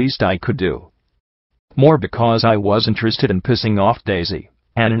 The least I could do. More because I was interested in pissing off Daisy,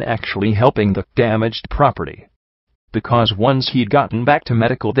 and in actually helping the damaged property. Because once he'd gotten back to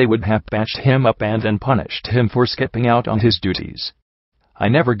medical they would have patched him up and then punished him for skipping out on his duties. I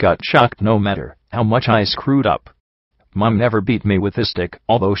never got shocked no matter how much I screwed up. Mom never beat me with a stick,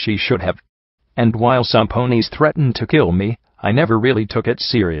 although she should have. And while some ponies threatened to kill me, I never really took it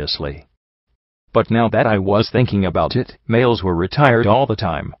seriously. But now that I was thinking about it, males were retired all the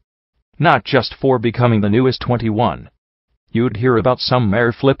time. Not just for becoming the newest 21. You'd hear about some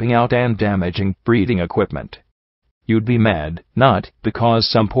mare flipping out and damaging breeding equipment. You'd be mad, not because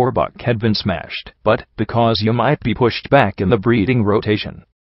some poor buck had been smashed, but because you might be pushed back in the breeding rotation.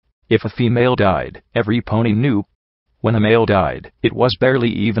 If a female died, every pony knew. When a male died, it was barely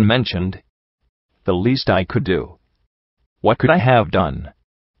even mentioned. The least I could do. What could I have done?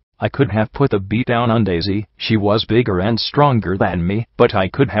 I could have put the beat down on Daisy, she was bigger and stronger than me, but I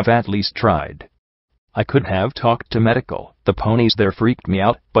could have at least tried. I could have talked to medical, the ponies there freaked me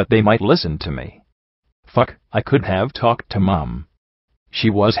out, but they might listen to me. Fuck, I could have talked to Mom. She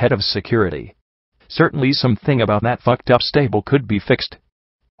was head of security. Certainly something about that fucked up stable could be fixed.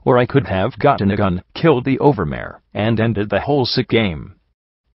 Or I could have gotten a gun, killed the overmare, and ended the whole sick game.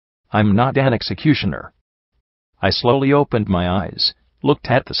 I'm not an executioner. I slowly opened my eyes, looked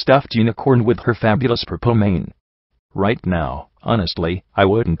at the stuffed unicorn with her fabulous purple mane. Right now, honestly, I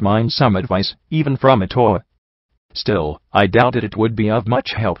wouldn't mind some advice, even from a toy. Still, I doubted it would be of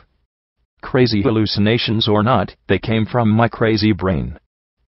much help. Crazy hallucinations or not, they came from my crazy brain.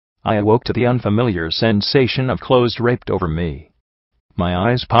 I awoke to the unfamiliar sensation of clothes draped over me. My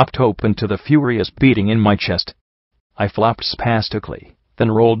eyes popped open to the furious beating in my chest. I flopped spastically,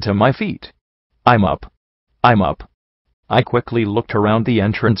 then rolled to my feet. I'm up. I'm up. I quickly looked around the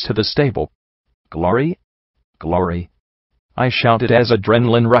entrance to the stable. Glory? Glory. I shouted as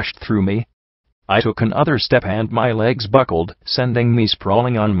adrenaline rushed through me. I took another step and my legs buckled, sending me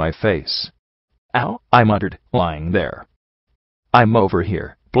sprawling on my face. "Ow," I muttered, lying there. "I'm over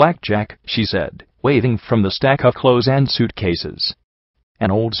here, Blackjack," she said, waving from the stack of clothes and suitcases.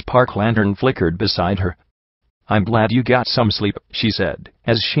 An old spark lantern flickered beside her. "I'm glad you got some sleep," she said,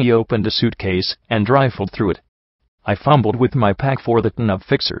 as she opened a suitcase and rifled through it. I fumbled with my pack for the ton of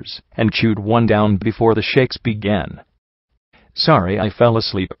fixers, and chewed one down before the shakes began. "Sorry I fell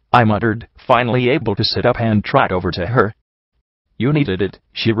asleep," I muttered, finally able to sit up and trot over to her. "You needed it,"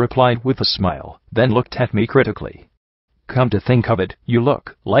 she replied with a smile, then looked at me critically. "Come to think of it, you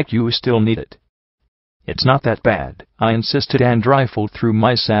look like you still need it." "It's not that bad," I insisted and rifled through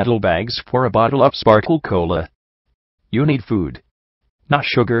my saddlebags for a bottle of sparkle cola. "You need food." "Not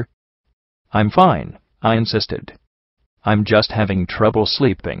sugar." "I'm fine," I insisted. "I'm just having trouble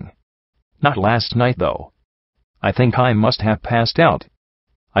sleeping." "Not last night though." "I think I must have passed out."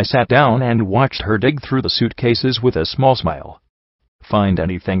 I sat down and watched her dig through the suitcases with a small smile. "Find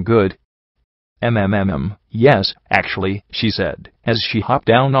anything good?" Yes, actually," she said, as she hopped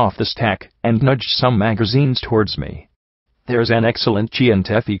down off the stack and nudged some magazines towards me. "There's an excellent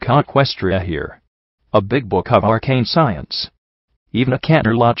scientific Equestria here. A big book of arcane science. Even a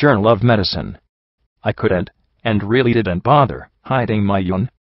Canterlot Journal of Medicine." I couldn't, and really didn't bother, hiding my yawn.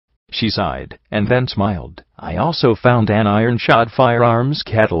 She sighed, and then smiled. "I also found an iron-shod firearms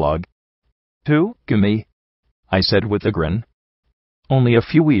catalog." "Two, gimme," I said with a grin. "Only a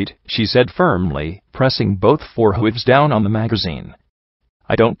few eat," she said firmly, pressing both forehooves down on the magazine.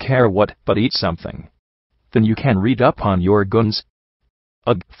 "I don't care what, but eat something. Then you can read up on your guns."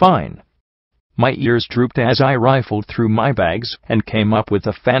 "Ugh, fine." My ears drooped as I rifled through my bags and came up with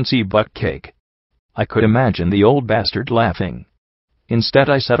a fancy butt cake. I could imagine the old bastard laughing. Instead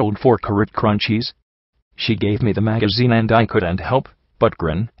I settled for carrot crunchies. She gave me the magazine and I couldn't help but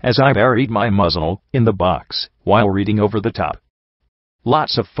grin as I buried my muzzle in the box while reading over the top.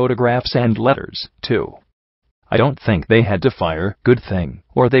 Lots of photographs and letters, too. I don't think they had to fire, good thing,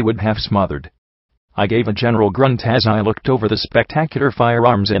 or they would have smothered. I gave a general grunt as I looked over the spectacular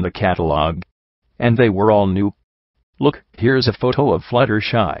firearms in the catalog. And they were all new. "Look, here's a photo of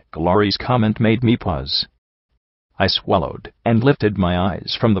Fluttershy." Glory's comment made me pause. I swallowed and lifted my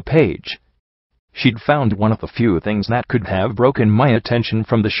eyes from the page. She'd found one of the few things that could have broken my attention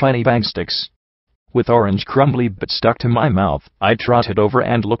from the shiny bag sticks. With orange crumbly bit stuck to my mouth, I trotted over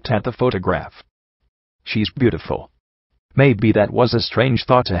and looked at the photograph. "She's beautiful." Maybe that was a strange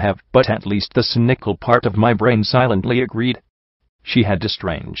thought to have, but at least the cynical part of my brain silently agreed. She had a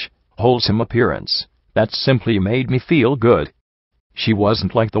strange, wholesome appearance that simply made me feel good. She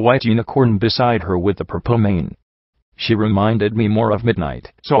wasn't like the white unicorn beside her with the purple mane. She reminded me more of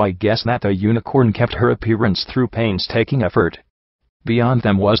Midnight, so I guess that the unicorn kept her appearance through painstaking effort. Beyond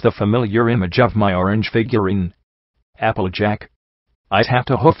them was the familiar image of my orange figurine. Applejack. I'd have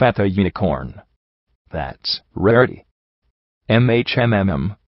to hoof at the unicorn. That's rarity.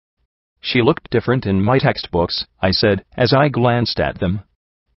 She looked different in my textbooks, I said, as I glanced at them.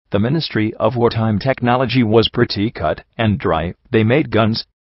 The Ministry of Wartime Technology was pretty cut and dry. They made guns.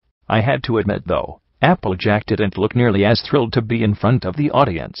 I had to admit, though, Applejack didn't look nearly as thrilled to be in front of the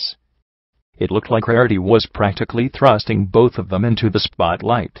audience. It looked like Rarity was practically thrusting both of them into the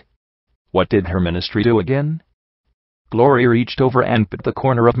spotlight. What did her ministry do again? Glory reached over and bit the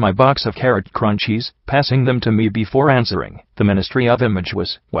corner of my box of carrot crunchies, passing them to me before answering. The Ministry of Image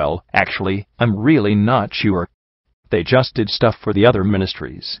was, well, actually, I'm really not sure. They just did stuff for the other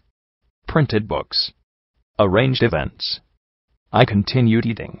ministries. Printed books. Arranged events. I continued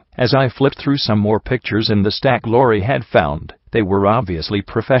eating, as I flipped through some more pictures in the stack Glory had found. They were obviously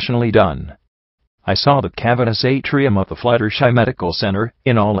professionally done. I saw the cavernous atrium of the Fluttershy Medical Center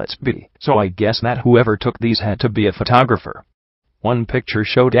in all its beauty, so I guess that whoever took these had to be a photographer. One picture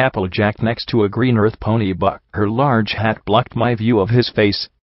showed Applejack next to a green earth pony buck. Her large hat blocked my view of his face.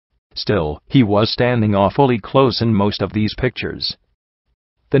 Still, he was standing awfully close in most of these pictures.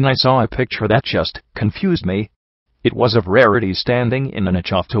 Then I saw a picture that just confused me. It was of Rarity standing in a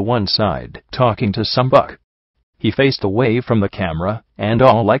niche off to one side, talking to some buck. He faced away from the camera, and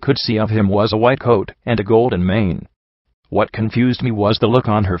all I could see of him was a white coat and a golden mane. What confused me was the look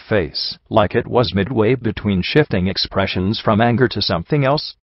on her face, like it was midway between shifting expressions from anger to something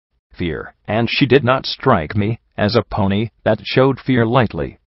else. Fear, and she did not strike me as a pony that showed fear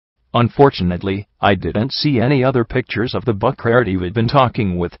lightly. Unfortunately, I didn't see any other pictures of the buck Rarity we'd been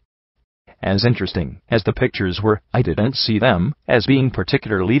talking with. As interesting as the pictures were, I didn't see them as being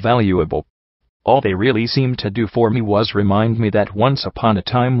particularly valuable. All they really seemed to do for me was remind me that once upon a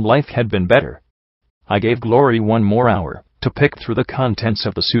time life had been better. I gave Glory one more hour, to pick through the contents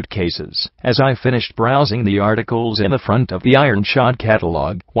of the suitcases. As I finished browsing the articles in the front of the iron-shod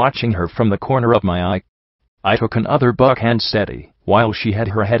catalog, watching her from the corner of my eye, I took another backhand steady, while she had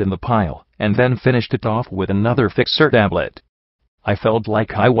her head in the pile, and then finished it off with another fixer tablet. I felt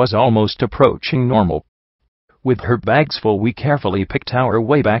like I was almost approaching normal. With her bags full, we carefully picked our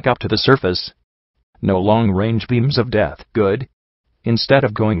way back up to the surface. No long-range beams of death. Good. Instead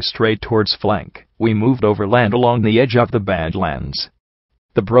of going straight towards flank, we moved overland along the edge of the Badlands.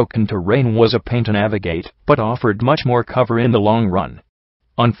 The broken terrain was a pain to navigate, but offered much more cover in the long run.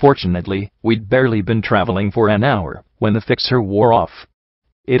 Unfortunately, we'd barely been traveling for an hour when the fixer wore off.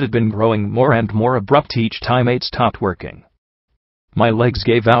 It had been growing more and more abrupt each time it stopped working. My legs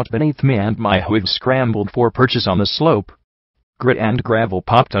gave out beneath me and my hooves scrambled for purchase on the slope. Grit and gravel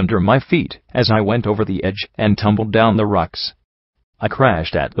popped under my feet as I went over the edge and tumbled down the rocks. I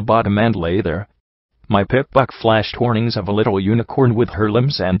crashed at the bottom and lay there. My pip-buck flashed warnings of a little unicorn with her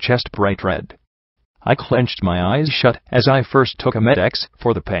limbs and chest bright red. I clenched my eyes shut as I first took a Med-X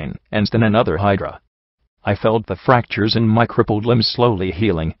for the pain and then another Hydra. I felt the fractures in my crippled limbs slowly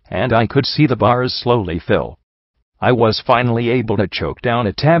healing, and I could see the bars slowly fill. I was finally able to choke down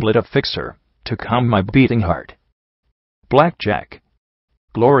a tablet of fixer to calm my beating heart. "Blackjack!"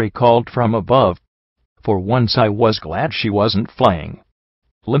 Glory called from above. For once I was glad she wasn't flying.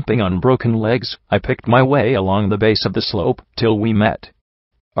 Limping on broken legs, I picked my way along the base of the slope till we met.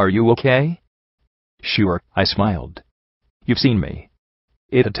 "Are you okay?" "Sure," I smiled. "You've seen me.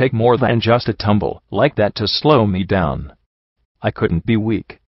 It'd take more than just a tumble like that to slow me down. I couldn't be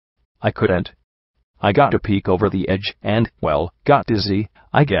weak. I couldn't. I got a peek over the edge and, well, got dizzy,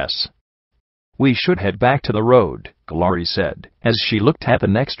 I guess." "We should head back to the road," Glory said, as she looked at the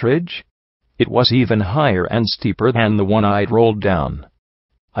next ridge. It was even higher and steeper than the one I'd rolled down.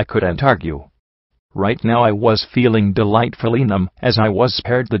 I couldn't argue. Right now I was feeling delightfully numb, as I was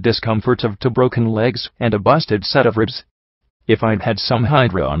spared the discomfort of 2 broken legs and a busted set of ribs. If I'd had some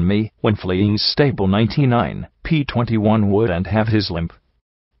Hydra on me when fleeing Stable 99, P-21 wouldn't have his limp.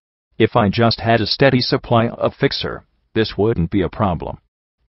 If I just had a steady supply of fixer, this wouldn't be a problem.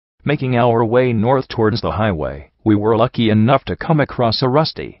 Making our way north towards the highway, we were lucky enough to come across a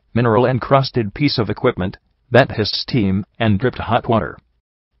rusty, mineral-encrusted piece of equipment that hissed steam and dripped hot water.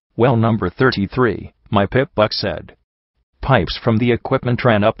 "Well, number 33, my pip-buck said." Pipes from the equipment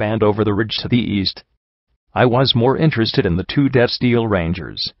ran up and over the ridge to the east. I was more interested in the 2 dead Steel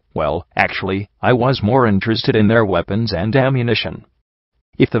Rangers. Well, actually, I was more interested in their weapons and ammunition.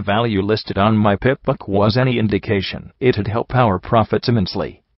 If the value listed on my pip-buck was any indication, it'd help our profits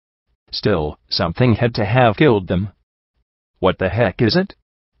immensely. Still, something had to have killed them. "What the heck is it?"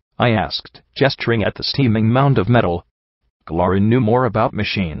 I asked, gesturing at the steaming mound of metal. Glory knew more about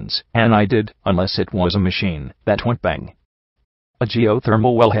machines, and I did, unless it was a machine that went bang. "A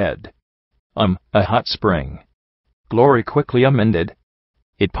geothermal wellhead." A hot spring." Glory quickly amended.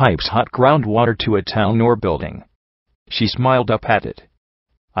 "It pipes hot groundwater to a town or building." She smiled up at it.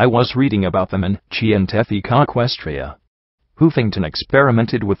 "I was reading about them in Equestria. Hoofington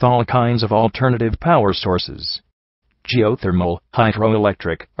experimented with all kinds of alternative power sources. Geothermal,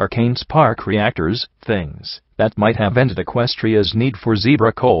 hydroelectric, arcane spark reactors, things that might have ended Equestria's need for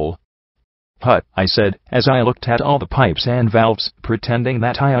zebra coal." "Hut," I said, as I looked at all the pipes and valves, pretending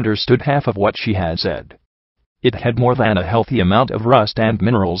that I understood half of what she had said. It had more than a healthy amount of rust and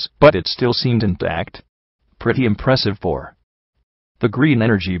minerals, but it still seemed intact. Pretty impressive for. The green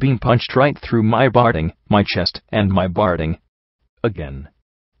energy beam punched right through my barding, my chest, and my barding. Again.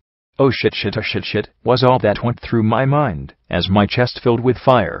 "Oh shit, was all that went through my mind, as my chest filled with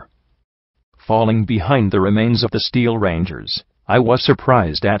fire. Falling behind the remains of the Steel Rangers, I was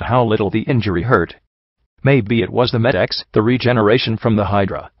surprised at how little the injury hurt. Maybe it was the Med-X, the regeneration from the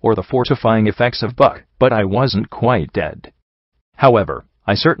Hydra, or the fortifying effects of Buck, but I wasn't quite dead. However,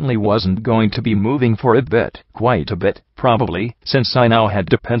 I certainly wasn't going to be moving for a bit, quite a bit, probably, since I now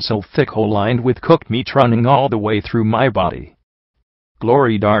had a pencil-thick hole lined with cooked meat running all the way through my body.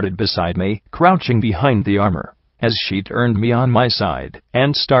 Glory darted beside me, crouching behind the armor, as she turned me on my side,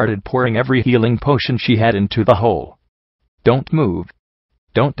 and started pouring every healing potion she had into the hole. "Don't move.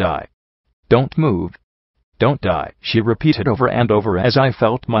 Don't die. Don't move. Don't die," she repeated over and over as I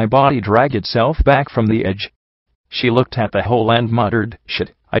felt my body drag itself back from the edge. She looked at the hole and muttered,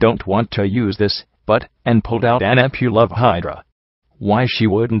 "Shit, I don't want to use this, but," and pulled out an ampule of Hydra. Why she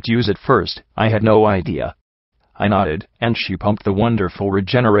wouldn't use it first, I had no idea. I nodded, and she pumped the wonderful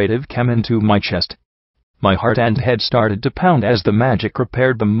regenerative chem into my chest. My heart and head started to pound as the magic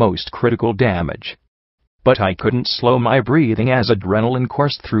repaired the most critical damage. But I couldn't slow my breathing as adrenaline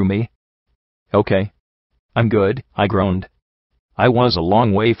coursed through me. "Okay. I'm good," I groaned, I was a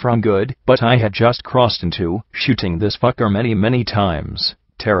long way from good, but I had just crossed into shooting this fucker many times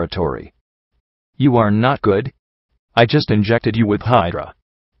territory. You are not good. I just injected you with Hydra.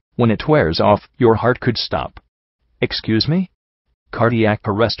 When it wears off, your heart could stop. Excuse me? Cardiac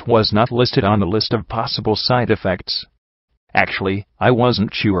arrest was not listed on the list of possible side effects. Actually, I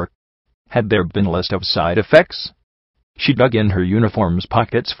wasn't sure. Had there been a list of side effects? She dug in her uniform's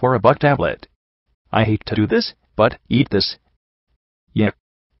pockets for a buck tablet. I hate to do this, but eat this. Yeah.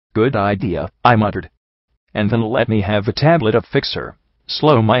 Good idea, I muttered. And then let me have a tablet of Fixer.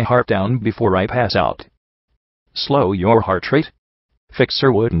 Slow my heart down before I pass out. Slow your heart rate?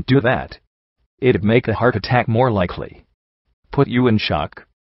 Fixer wouldn't do that. It'd make a heart attack more likely. Put you in shock.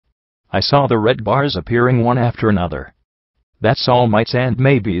 I saw the red bars appearing one after another. That's all mights and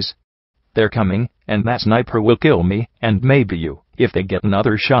maybes. They're coming, and that sniper will kill me, and maybe you, if they get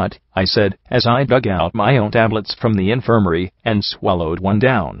another shot, I said, as I dug out my own tablets from the infirmary and swallowed one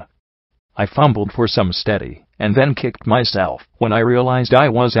down. I fumbled for some steady, and then kicked myself when I realized I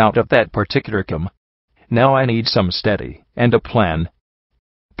was out of that particular chem. Now I need some steady, and a plan.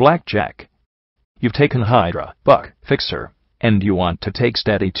 Blackjack. You've taken Hydra, Buck, Fixer, and you want to take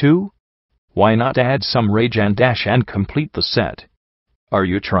steady too? Why not add some rage and dash and complete the set? Are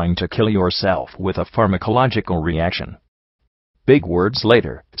you trying to kill yourself with a pharmacological reaction? Big words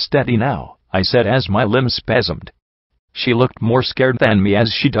later. Steady now, I said as my limbs spasmed. She looked more scared than me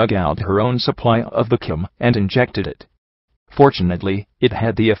as she dug out her own supply of the chem and injected it. Fortunately, it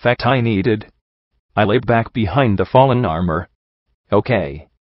had the effect I needed. I lay back behind the fallen armor. Okay.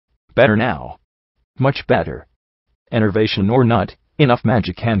 Better now. Much better. Enervation or not, enough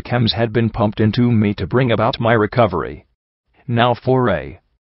magic and chems had been pumped into me to bring about my recovery. Now foray.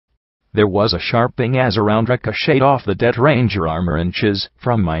 There was a sharp bing as a round ricocheted off the dead ranger armor inches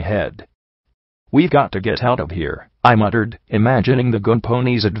from my head. We've got to get out of here, I muttered, imagining the gun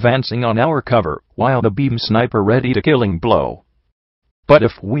ponies advancing on our cover, while the beam sniper ready to killing blow. But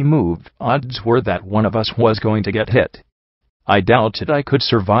if we moved, odds were that one of us was going to get hit. I doubted I could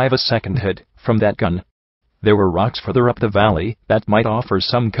survive a second hit from that gun. There were rocks further up the valley that might offer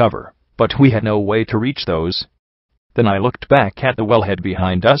some cover, but we had no way to reach those. Then I looked back at the wellhead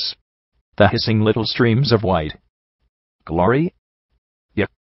behind us. The hissing little streams of white. Glory?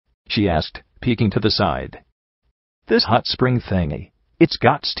 Yep, she asked, peeking to the side. This hot spring thingy, it's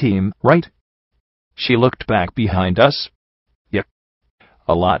got steam, right? She looked back behind us. Yep.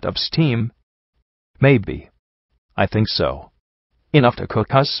 A lot of steam. Maybe. I think so. Enough to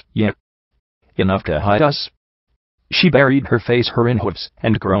cook us, yep. Enough to hide us. She buried her face in hooves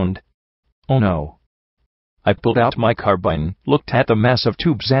and groaned. Oh no. I pulled out my carbine, looked at the mass of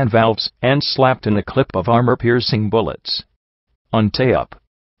tubes and valves, and slapped in a clip of armor-piercing bullets. Untay up.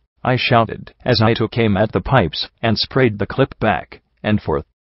 I shouted as I took aim at the pipes and sprayed the clip back and forth.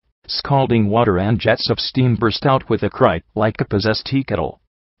 Scalding water and jets of steam burst out with a cry like a possessed tea kettle.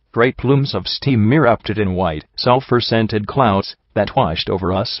 Great plumes of steam erupted in white, sulfur-scented clouds that washed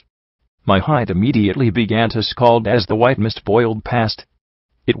over us. My hide immediately began to scald as the white mist boiled past.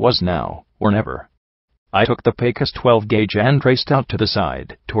 It was now or never. I took the Pecos 12 gauge and raced out to the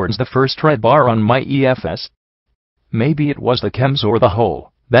side, towards the first red bar on my EFS. Maybe it was the chems or the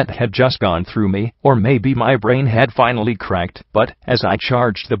hole that had just gone through me, or maybe my brain had finally cracked, but as I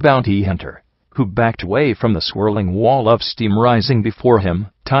charged the bounty hunter, who backed away from the swirling wall of steam rising before him,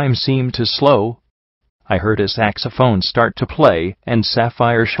 time seemed to slow. I heard a saxophone start to play, and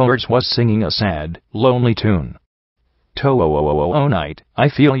Sapphire Shores was singing a sad, lonely tune. To-oh-oh-oh-oh night, I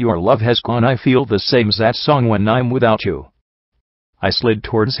feel your love has gone. I feel the same as that song when I'm without you. I slid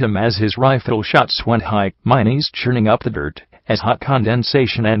towards him as his rifle shots went high, my knees churning up the dirt, as hot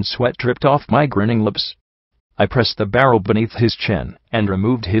condensation and sweat dripped off my grinning lips. I pressed the barrel beneath his chin, and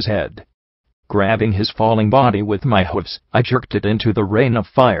removed his head. Grabbing his falling body with my hooves, I jerked it into the rain of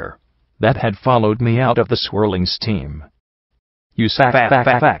fire that had followed me out of the swirling steam. You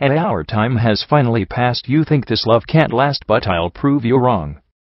and our time has finally passed. You think this love can't last, but I'll prove you wrong.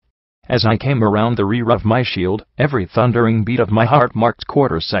 As I came around the rear of my shield, every thundering beat of my heart marked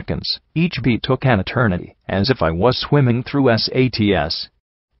quarter seconds. Each beat took an eternity, as if I was swimming through SATS.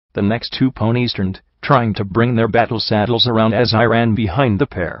 The next two ponies turned, trying to bring their battle saddles around as I ran behind the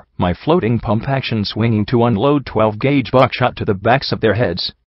pair, my floating pump action swinging to unload 12-gauge buckshot to the backs of their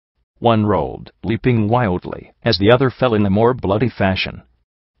heads. One rolled, leaping wildly, as the other fell in a more bloody fashion.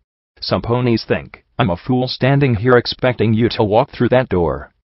 Some ponies think I'm a fool standing here expecting you to walk through that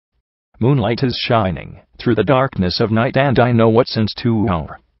door. Moonlight is shining through the darkness of night, and I know what's in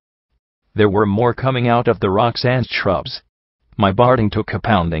store. There were more coming out of the rocks and shrubs. My barding took a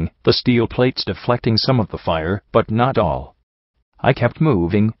pounding, the steel plates deflecting some of the fire, but not all. I kept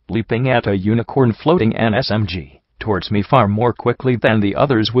moving, leaping at a unicorn floating an SMG towards me far more quickly than the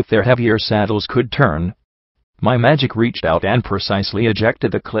others with their heavier saddles could turn. My magic reached out and precisely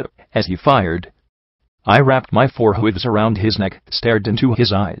ejected the clip as he fired. I wrapped my forehooves around his neck, stared into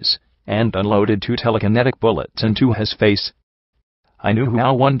his eyes, and unloaded 2 telekinetic bullets into his face. I knew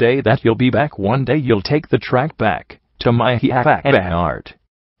how one day that you'll be back, one day you'll take the track back to my heart.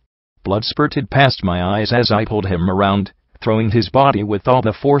 Blood spurted past my eyes as I pulled him around, throwing his body with all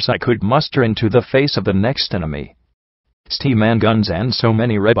the force I could muster into the face of the next enemy. Steam and guns and so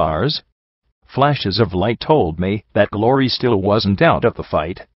many red bars. Flashes of light told me that glory still wasn't out of the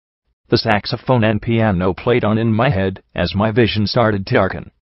fight. The saxophone and piano played on in my head as my vision started to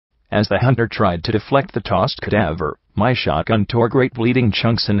darken. As the hunter tried to deflect the tossed cadaver, my shotgun tore great bleeding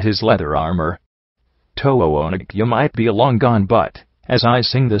chunks in his leather armor. Toonik, you might be long gone, but as I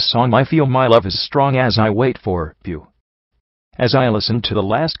sing this song I feel my love as strong as I wait for you. As I listened to the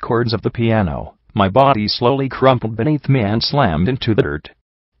last chords of the piano, my body slowly crumpled beneath me and slammed into the dirt.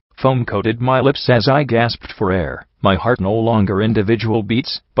 Foam coated my lips as I gasped for air, my heart no longer individual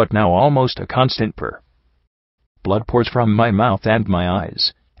beats, but now almost a constant purr. Blood pours from my mouth and my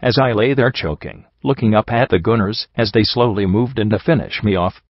eyes, as I lay there choking, looking up at the gunners as they slowly moved in to finish me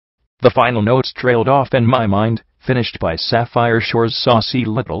off. The final notes trailed off in my mind, finished by Sapphire Shore's saucy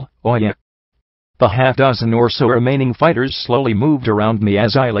little, "Oh yeah." The half-dozen or so remaining fighters slowly moved around me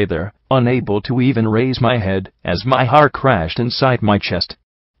as I lay there, unable to even raise my head, as my heart crashed inside my chest.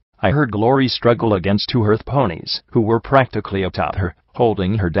 I heard Glory struggle against 2 earth ponies, who were practically atop her,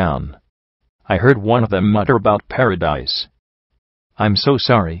 holding her down. I heard one of them mutter about paradise. "I'm so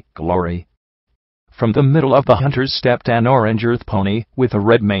sorry, Glory." From the middle of the hunters stepped an orange earth pony, with a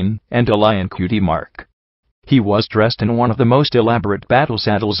red mane and a lion cutie mark. He was dressed in one of the most elaborate battle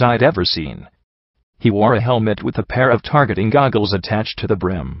saddles I'd ever seen. He wore a helmet with a pair of targeting goggles attached to the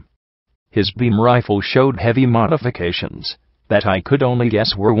brim. His beam rifle showed heavy modifications that I could only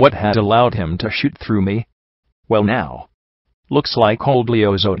guess were what had allowed him to shoot through me. "Well now, looks like old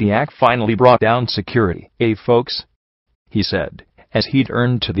Leo Zodiac finally brought down security, eh folks?" he said, as he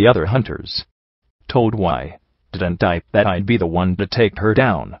turned to the other hunters. "Told why didn't I that I'd be the one to take her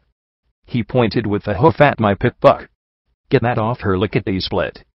down?" He pointed with a hoof at my pip-buck. "Get that off her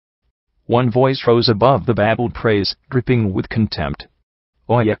lickety-split." One voice rose above the babbled praise, dripping with contempt.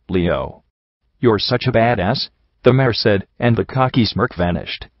 "Oh yeah, Leo. You're such a badass," the Mare said, and the cocky smirk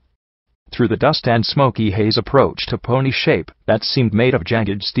vanished. Through the dust and smoky haze approached a pony shape that seemed made of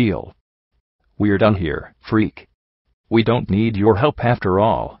jagged steel. "We're done here, freak. We don't need your help after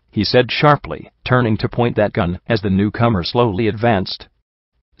all," he said sharply, turning to point that gun as the newcomer slowly advanced.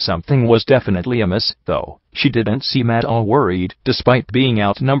 Something was definitely amiss, though. She didn't seem at all worried, despite being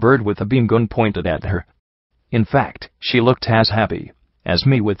outnumbered with a beam gun pointed at her. In fact, she looked as happy as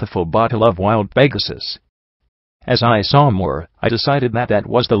me with a full bottle of wild Pegasus. As I saw more, I decided that that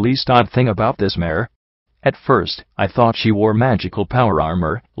was the least odd thing about this mare. At first, I thought she wore magical power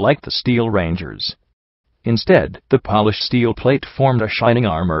armor, like the Steel Rangers. Instead, the polished steel plate formed a shining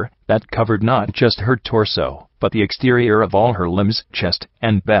armor that covered not just her torso, but the exterior of all her limbs, chest,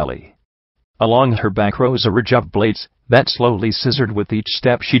 and belly. Along her back rose a ridge of blades that slowly scissored with each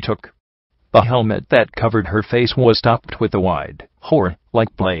step she took. The helmet that covered her face was topped with a wide,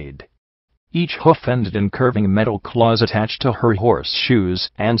 horn-like blade. Each hoof ended in curving metal claws attached to her horseshoes,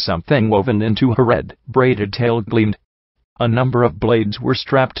 and something woven into her red, braided tail gleamed. A number of blades were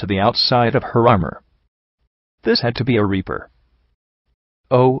strapped to the outside of her armor. This had to be a reaper.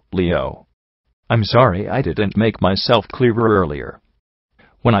 "Oh, Leo. I'm sorry I didn't make myself clearer earlier.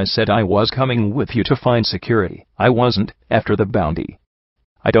 When I said I was coming with you to find security, I wasn't after the bounty."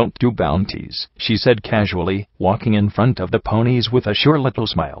 "I don't do bounties," she said casually, walking in front of the ponies with a sure little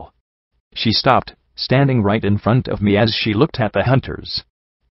smile. She stopped, standing right in front of me as she looked at the hunters.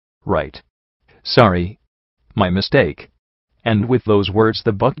 "Right. Sorry. My mistake." And with those words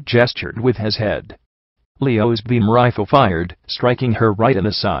the buck gestured with his head. Leo's beam rifle fired, striking her right in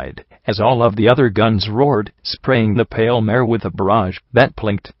the side, as all of the other guns roared, spraying the pale mare with a barrage that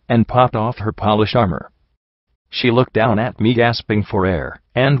blinked and popped off her polished armor. She looked down at me gasping for air,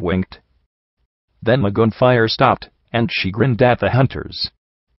 and winked. Then the gunfire stopped, and she grinned at the hunters.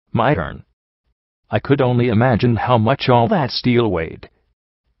 My turn. I could only imagine how much all that steel weighed.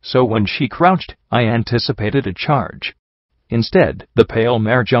 So when she crouched, I anticipated a charge. Instead, the pale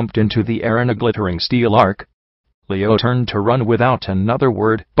mare jumped into the air in a glittering steel arc. Leo turned to run without another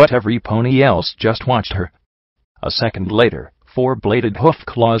word, but every pony else just watched her. A second later, 4 bladed hoof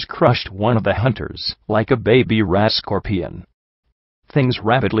claws crushed one of the hunters, like a baby rat scorpion. Things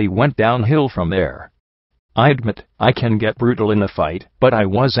rapidly went downhill from there. I admit, I can get brutal in a fight, but I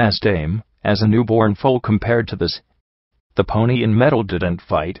was as tame as a newborn foal compared to this. The pony in metal didn't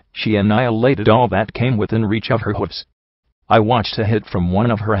fight, she annihilated all that came within reach of her hooves. I watched a hit from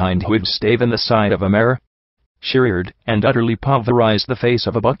one of her hind hooves stave in the side of a mare. She reared and utterly pulverized the face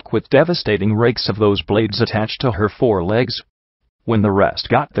of a buck with devastating rakes of those blades attached to her forelegs. When the rest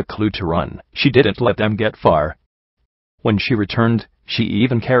got the clue to run, she didn't let them get far. When she returned, she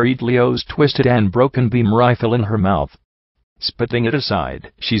even carried Leo's twisted and broken beam rifle in her mouth. Spitting it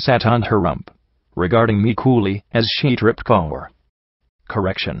aside, she sat on her rump, regarding me coolly as she dripped gore.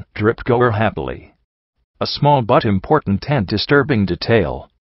 Correction, dripped gore happily. A small but important and disturbing detail.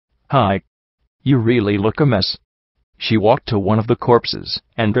 Hi. You really look a mess. She walked to one of the corpses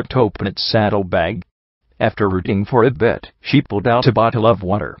and ripped open its saddlebag. After rooting for a bit, she pulled out a bottle of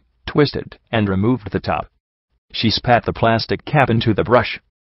water, twisted, and removed the top. She spat the plastic cap into the brush.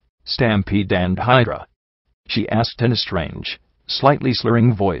 Stampede and Hydra? She asked in a strange, slightly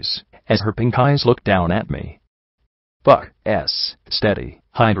slurring voice, as her pink eyes looked down at me. Buck, S, steady,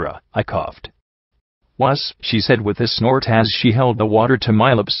 Hydra, I coughed. Was, she said with a snort as she held the water to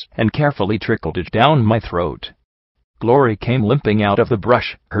my lips and carefully trickled it down my throat. Glory came limping out of the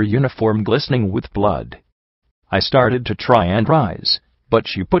brush, her uniform glistening with blood. I started to try and rise, but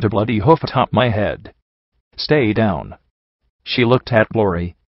she put a bloody hoof atop my head. Stay down. She looked at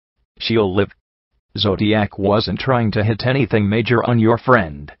Glory. She'll live. Zodiac wasn't trying to hit anything major on your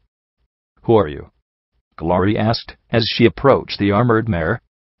friend. Who are you? Glory asked, as she approached the armored mare.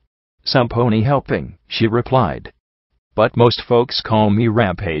 Some pony helping, she replied. But most folks call me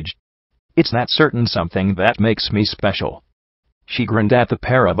Rampage. It's that certain something that makes me special. She grinned at the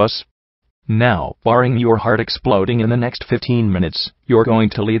pair of us. Now, barring your heart exploding in the next 15 minutes, you're going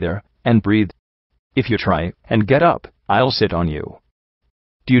to lay there and breathe. If you try and get up, I'll sit on you.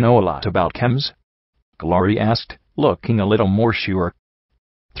 Do you know a lot about chems? Glory asked, looking a little more sure.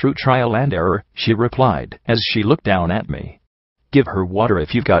 Through trial and error, she replied, as she looked down at me. Give her water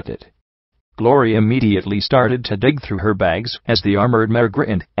if you've got it. Glory immediately started to dig through her bags as the armored mare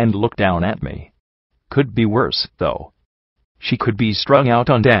grinned and looked down at me. Could be worse, though. She could be strung out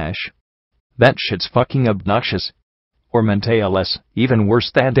on Dash. That shit's fucking obnoxious. Or mentally even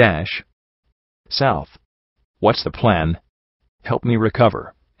worse than Dash. South. What's the plan? Help me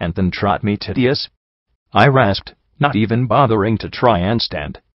recover, and then trot me to Diaz? I rasped, not even bothering to try and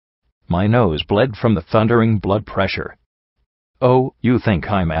stand. My nose bled from the thundering blood pressure. Oh, you think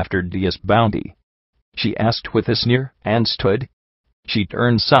I'm after Diaz's bounty? She asked with a sneer, and stood. She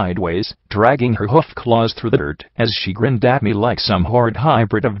turned sideways, dragging her hoof claws through the dirt as she grinned at me like some horrid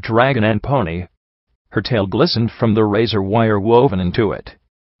hybrid of dragon and pony. Her tail glistened from the razor wire woven into it.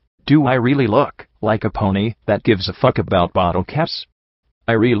 Do I really look like a pony that gives a fuck about bottle caps?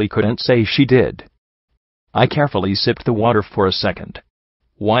 I really couldn't say she did. I carefully sipped the water for a second.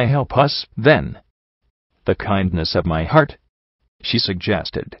 Why help us, then? The kindness of my heart, she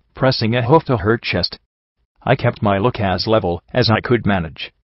suggested, pressing a hoof to her chest. I kept my look as level as I could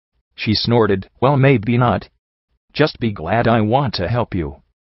manage. She snorted, well, maybe not. Just be glad I want to help you.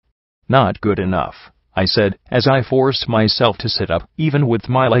 Not good enough, I said, as I forced myself to sit up, even with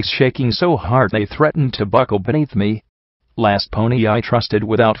my legs shaking so hard they threatened to buckle beneath me. Last pony I trusted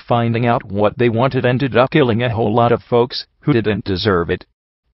without finding out what they wanted ended up killing a whole lot of folks who didn't deserve it.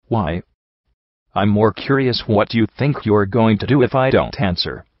 Why? I'm more curious what you think you're going to do if I don't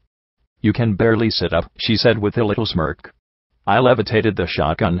answer. You can barely sit up, she said with a little smirk. I levitated the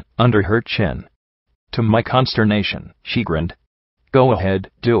shotgun under her chin. To my consternation, she grinned. Go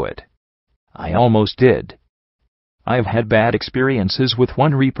ahead, do it. I almost did. I've had bad experiences with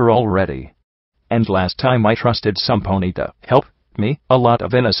one Reaper already. And last time I trusted some pony to help me, a lot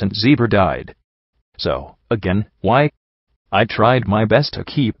of innocent zebra died. So, again, why? I tried my best to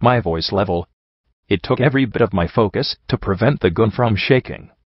keep my voice level. It took every bit of my focus to prevent the gun from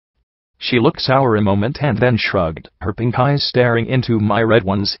shaking. She looked sour a moment and then shrugged, her pink eyes staring into my red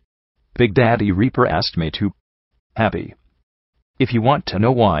ones. Big Daddy Reaper asked me to. Happy. If you want to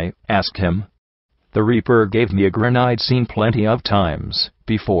know why, ask him. The Reaper gave me a grin I'd seen plenty of times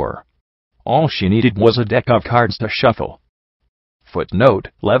before. All she needed was a deck of cards to shuffle. Footnote,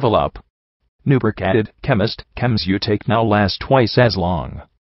 level up. Newberg added, chemist, chems you take now last twice as long.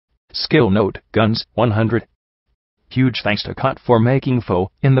 Skill note, guns, 100. Huge thanks to Cot for making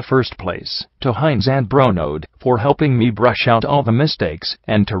Foe in the first place, to Heinz and Bronode for helping me brush out all the mistakes,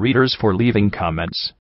 and to readers for leaving comments.